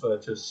transfer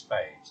to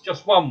spades.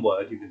 Just one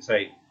word, you can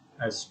say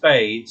as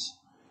spades,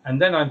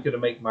 and then I'm going to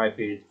make my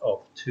bid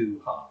of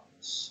 2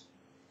 hearts.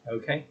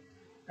 Okay,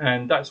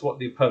 and that's what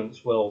the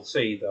opponents will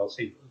see. They'll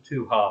see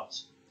 2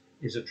 hearts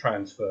is a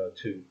transfer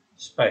to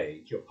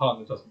spades. Your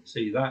partner doesn't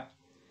see that.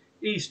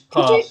 East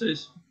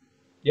passes.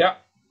 Yeah.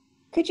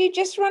 Could you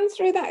just run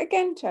through that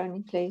again,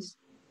 Tony, please?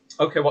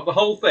 Okay, what, the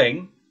whole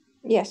thing?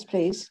 Yes,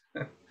 please.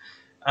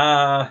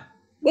 The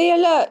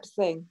alert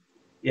thing.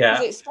 Yeah.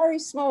 Because it's very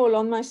small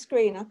on my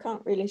screen. I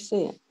can't really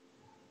see it.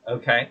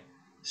 Okay.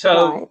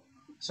 So right.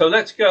 So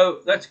let's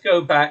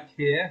go back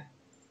here.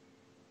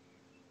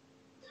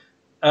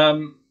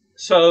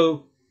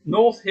 So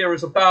North here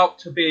is about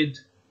to bid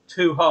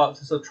 2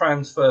 hearts as a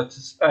transfer to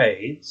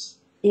spades.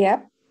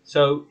 Yeah.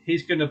 So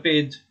he's going to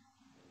bid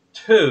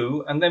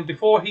 2, and then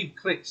before he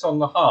clicks on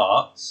the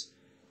hearts,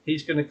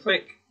 he's going to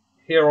click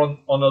here on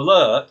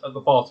alert at the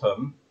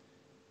bottom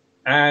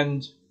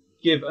and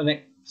give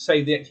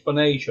say the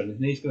explanation,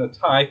 and he's going to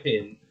type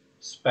in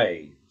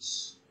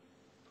spades.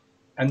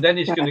 And then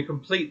he's going to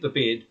complete the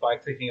bid by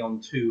clicking on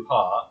 2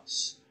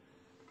 hearts,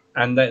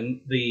 and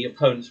then the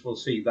opponents will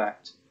see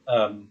that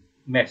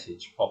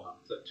message pop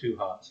up that 2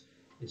 hearts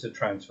is a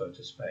transfer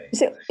to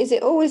spades. Is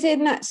it always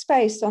in that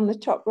space on the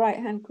top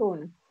right-hand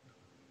corner?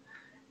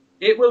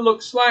 It will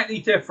look slightly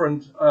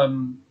different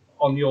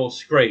on your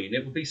screen.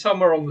 It will be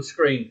somewhere on the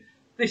screen.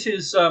 This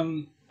is,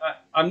 I'm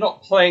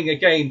not playing a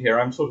game here,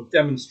 I'm sort of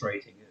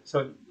demonstrating it.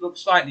 So it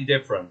looks slightly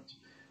different,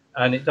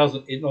 and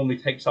it normally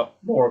takes up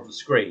more of the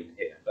screen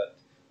here, but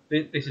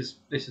this is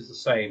the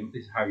same,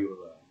 this is how you will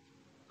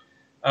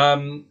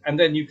learn. And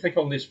then you click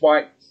on this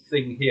white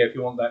thing here if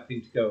you want that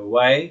thing to go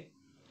away.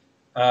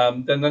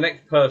 Then the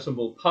next person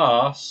will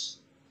pass,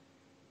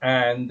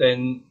 and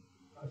then,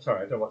 sorry,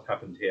 I don't know what's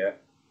happened here.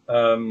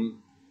 Let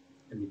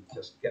me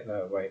just get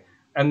that away.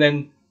 And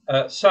then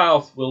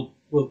South will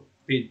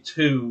bid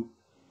 2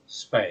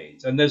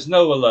 spades, and there's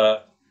no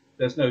alert,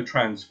 there's no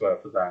transfer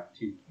for that.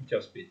 You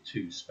just bid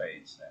 2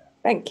 spades there.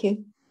 Thank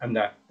you. And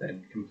that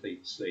then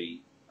completes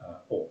the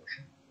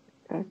auction.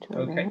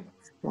 Okay.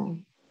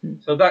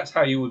 So that's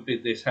how you would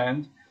bid this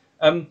hand.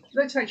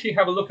 Let's actually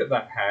have a look at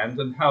that hand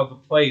and how the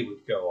play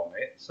would go on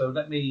it. So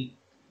let me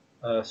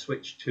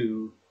switch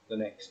to the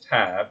next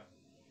tab.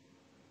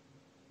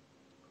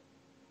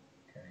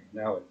 Okay,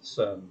 now it's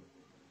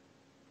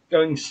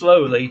going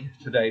slowly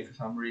today for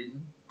some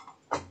reason.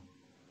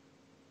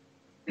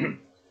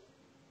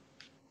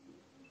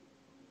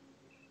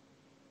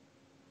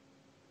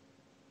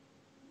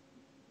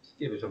 Just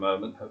give it a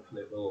moment.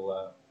 Hopefully it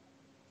will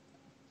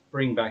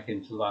bring back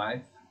into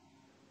life.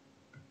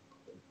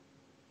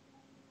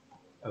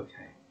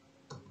 Okay,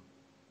 so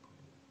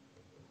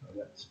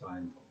that's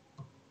fine.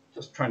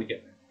 Just trying to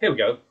get there. Here we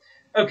go.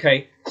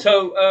 Okay,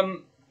 so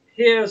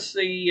here's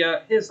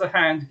the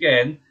hand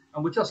again,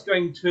 and we're just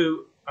going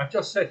to. I've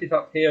just set it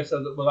up here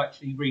so that we'll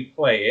actually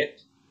replay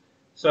it.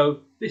 So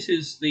this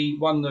is the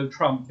 1 no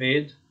trump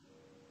bid,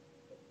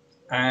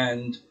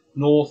 and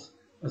North,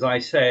 as I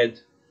said,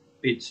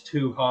 bids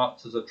 2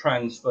 hearts as a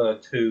transfer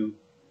to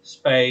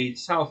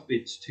spades. South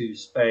bids 2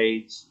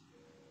 spades,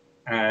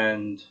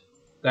 and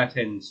that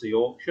ends the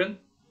auction.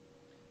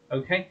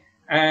 Okay,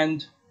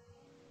 and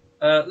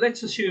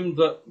let's assume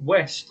that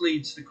West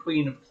leads the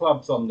Queen of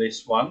Clubs on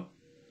this one,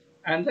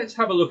 and let's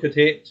have a look at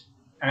it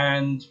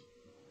and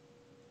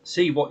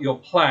see what your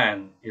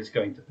plan is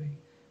going to be.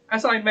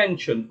 As I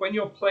mentioned, when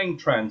you're playing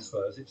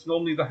transfers, it's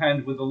normally the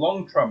hand with the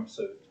long trump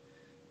suit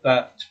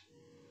that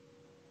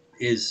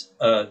is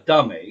a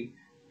dummy,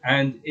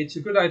 and it's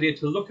a good idea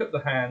to look at the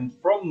hand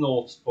from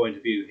North's point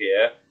of view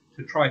here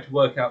to try to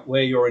work out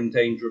where you're in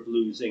danger of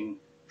losing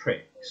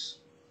tricks.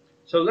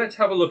 So let's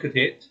have a look at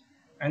it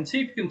and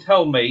see if you can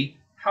tell me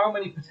how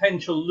many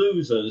potential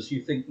losers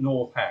you think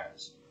North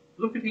has.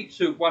 Look at each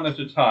suit one at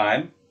a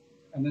time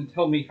and then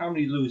tell me how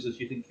many losers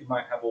you think you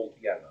might have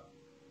altogether.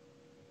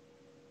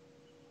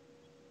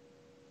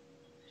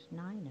 There's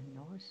 9 in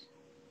yours.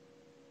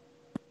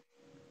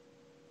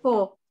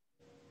 4.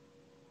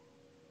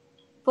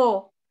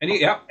 4.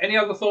 Any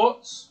other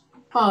thoughts?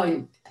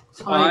 5.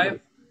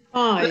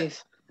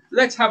 5.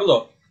 Let's have a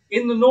look.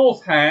 In the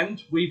North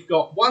hand, we've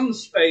got 1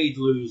 spade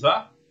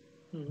loser,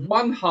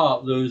 1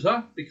 heart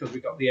loser, because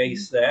we've got the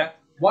ace there,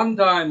 1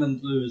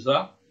 diamond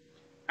loser,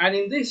 and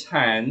in this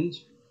hand,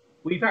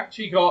 we've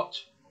actually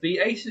got the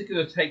ace is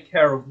going to take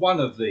care of 1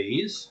 of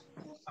these,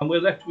 and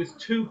we're left with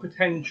 2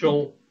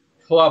 potential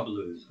club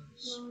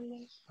losers.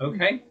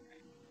 Okay?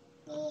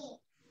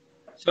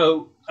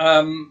 So,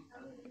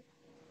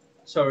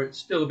 sorry, it's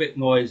still a bit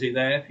noisy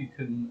there, if you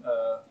can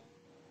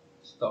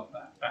stop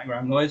that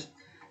background noise.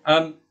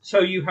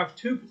 So you have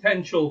 2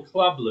 potential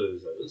club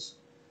losers,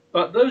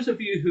 but those of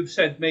you who've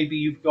said maybe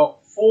you've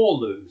got 4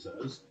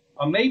 losers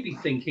are maybe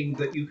thinking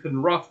that you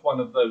can ruff one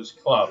of those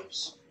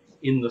clubs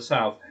in the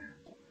south hand.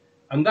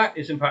 And that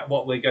is in fact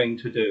what we're going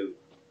to do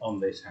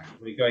on this hand.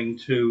 We're going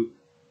to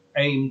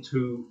aim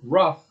to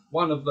ruff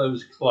one of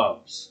those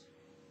clubs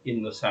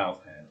in the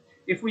south hand.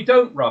 If we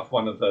don't ruff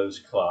one of those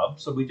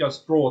clubs and we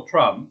just draw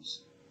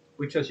trumps,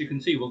 which as you can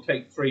see will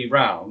take 3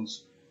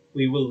 rounds,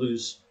 we will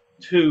lose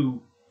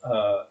 2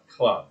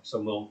 clubs,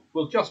 and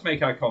we'll just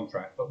make our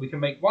contract, but we can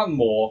make 1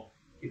 more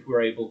if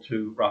we're able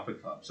to ruff a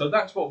club. So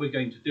that's what we're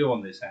going to do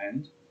on this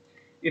hand.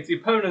 If the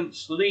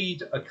opponents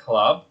lead a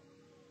club,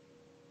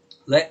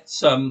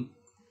 let's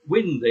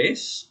win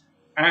this.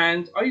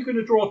 And are you going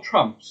to draw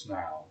trumps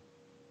now?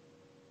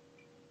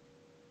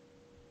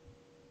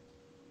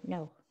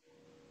 No.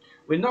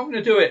 We're not going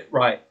to do it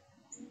right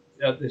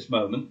at this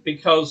moment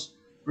because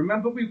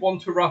remember we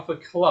want to ruff a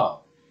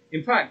club.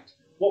 In fact,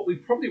 what we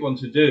probably want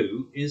to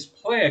do is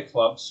play a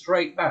club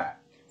straight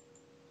back.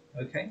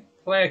 Okay,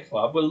 play a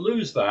club, we'll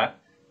lose that.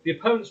 The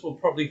opponents will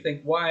probably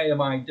think, why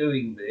am I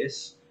doing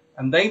this?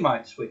 And they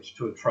might switch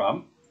to a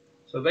trump.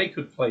 So they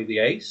could play the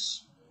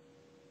ace.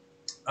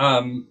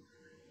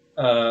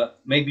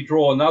 Maybe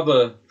draw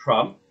another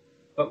trump.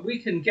 But we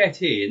can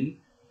get in,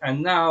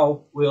 and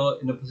now we're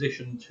in a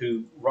position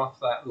to ruff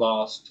that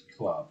last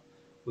club,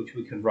 which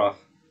we can ruff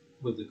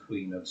with the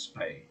Queen of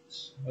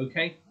Spades.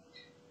 Okay?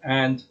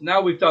 And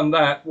now we've done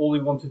that, all we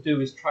want to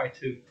do is try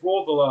to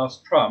draw the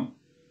last trump,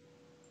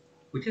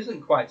 which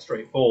isn't quite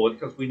straightforward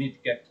because we need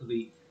to get to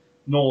the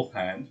north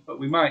hand, but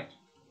we might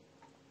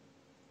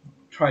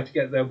try to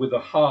get there with a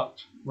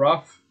heart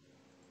ruff,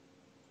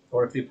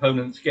 or if the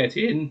opponents get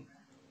in,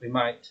 we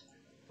might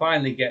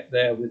finally get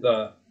there with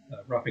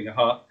ruffing a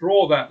heart,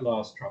 draw that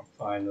last trump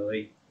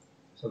finally,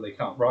 so they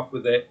can't ruff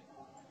with it.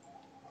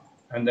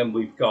 And then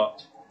we've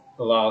got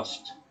the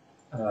last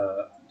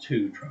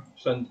 2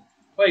 trumps. And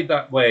played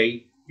that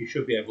way, you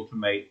should be able to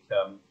make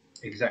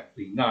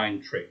exactly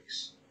 9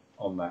 tricks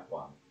on that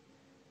one.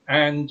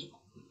 And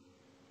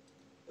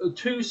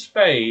 2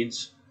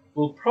 spades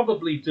will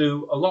probably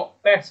do a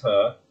lot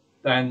better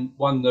than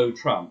 1 no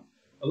trump.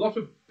 A lot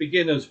of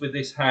beginners with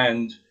this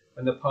hand,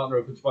 when the partner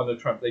opens 1 no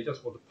trump, they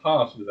just want to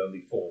pass with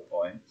only 4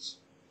 points.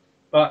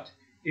 But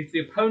if the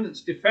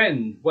opponents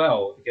defend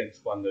well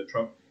against 1 no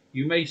trump,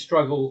 you may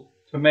struggle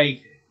to make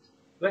it.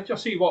 Let's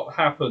just see what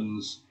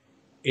happens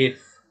if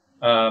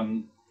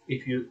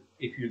you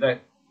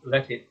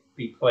let it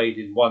be played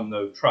in 1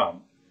 no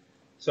trump.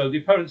 So the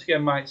opponents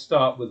again might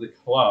start with a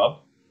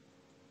club.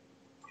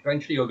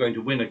 Eventually you're going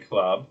to win a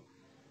club.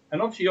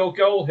 And obviously your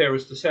goal here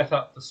is to set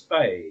up the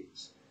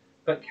spades.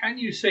 But can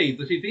you see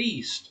that if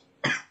East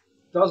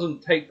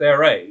doesn't take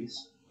their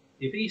ace,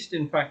 if East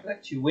in fact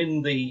lets you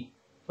win the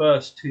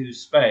first 2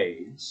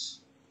 spades,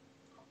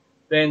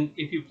 then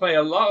if you play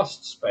a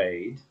last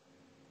spade,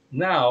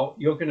 now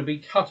you're going to be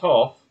cut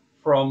off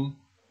from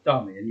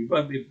dummy and you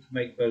won't be able to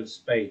make those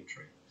spade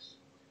tricks.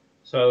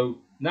 So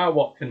now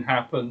what can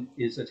happen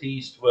is that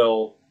East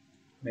will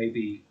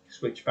maybe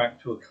switch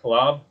back to a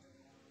club.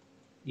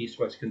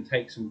 East-West can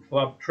take some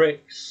club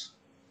tricks,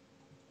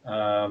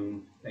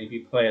 maybe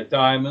play a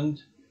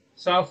diamond.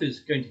 South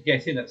is going to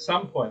get in at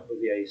some point with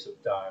the ace of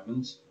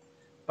diamonds,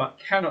 but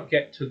cannot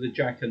get to the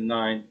jack and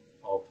 9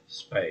 of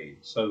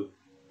spades. So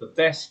the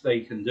best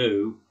they can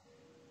do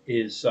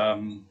is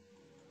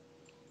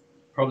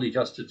probably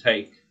just to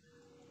take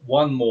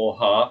 1 more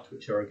heart,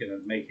 which they're going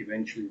to make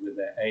eventually with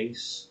their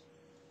ace,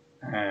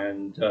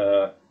 and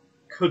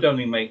could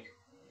only make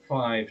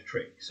 5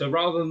 tricks. So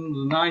rather than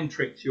the 9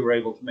 tricks you were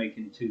able to make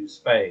in 2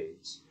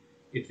 spades,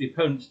 if the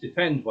opponents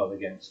defend well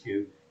against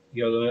you,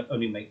 you'll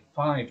only make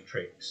 5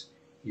 tricks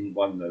in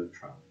 1 no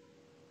trump.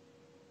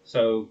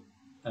 So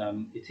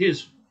it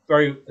is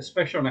very,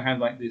 especially on a hand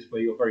like this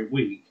where you're very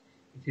weak,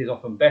 it is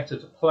often better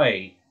to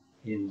play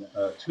in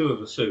 2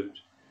 of a suit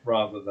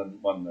rather than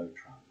 1 no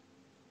trump.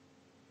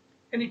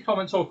 Any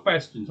comments or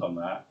questions on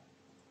that?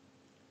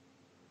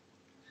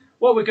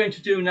 What we're going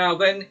to do now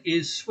then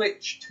is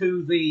switch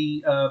to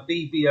the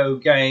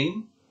BBO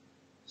game.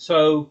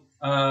 So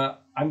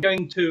I'm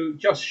going to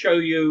just show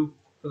you,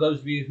 for those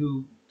of you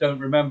who don't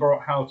remember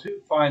how to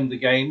find the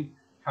game,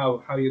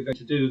 how you're going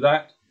to do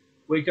that.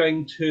 We're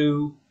going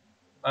to,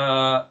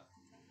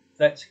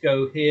 let's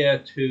go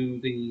here to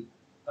the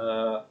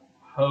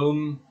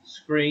home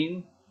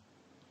screen,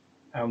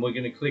 and we're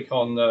going to click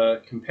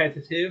on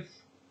competitive,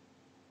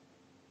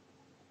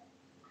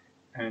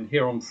 and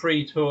here on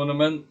free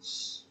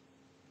tournaments.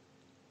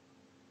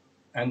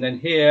 And then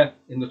here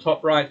in the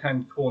top right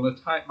hand corner,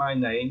 type my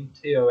name,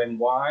 Tony,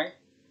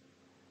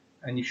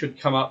 and you should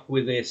come up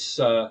with this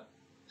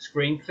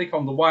screen. Click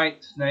on the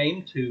white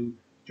name to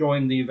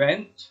join the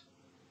event.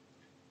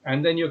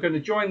 And then you're going to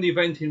join the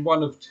event in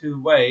one of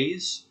 2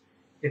 ways.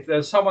 If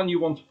there's someone you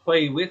want to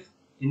play with,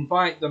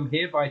 invite them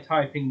here by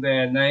typing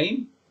their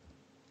name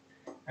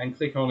and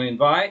click on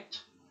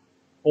invite.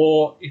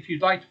 Or if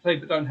you'd like to play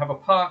but don't have a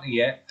partner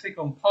yet, click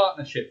on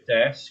partnership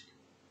desk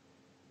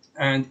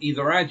and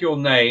either add your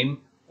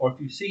name, or if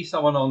you see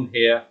someone on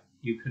here,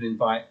 you can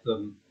invite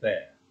them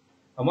there.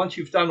 And once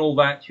you've done all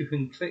that, you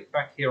can click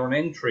back here on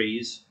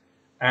entries,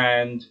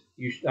 and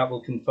that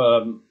will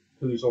confirm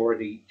who's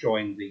already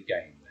joined the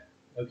game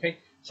there. Okay,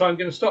 so I'm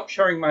going to stop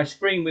sharing my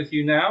screen with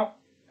you now,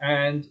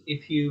 and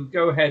if you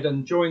go ahead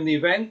and join the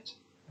event,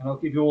 and I'll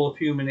give you all a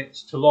few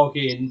minutes to log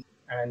in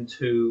and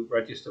to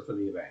register for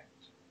the event.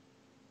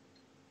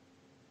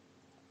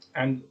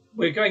 And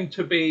we're going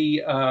to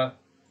be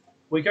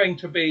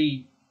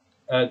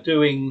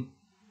doing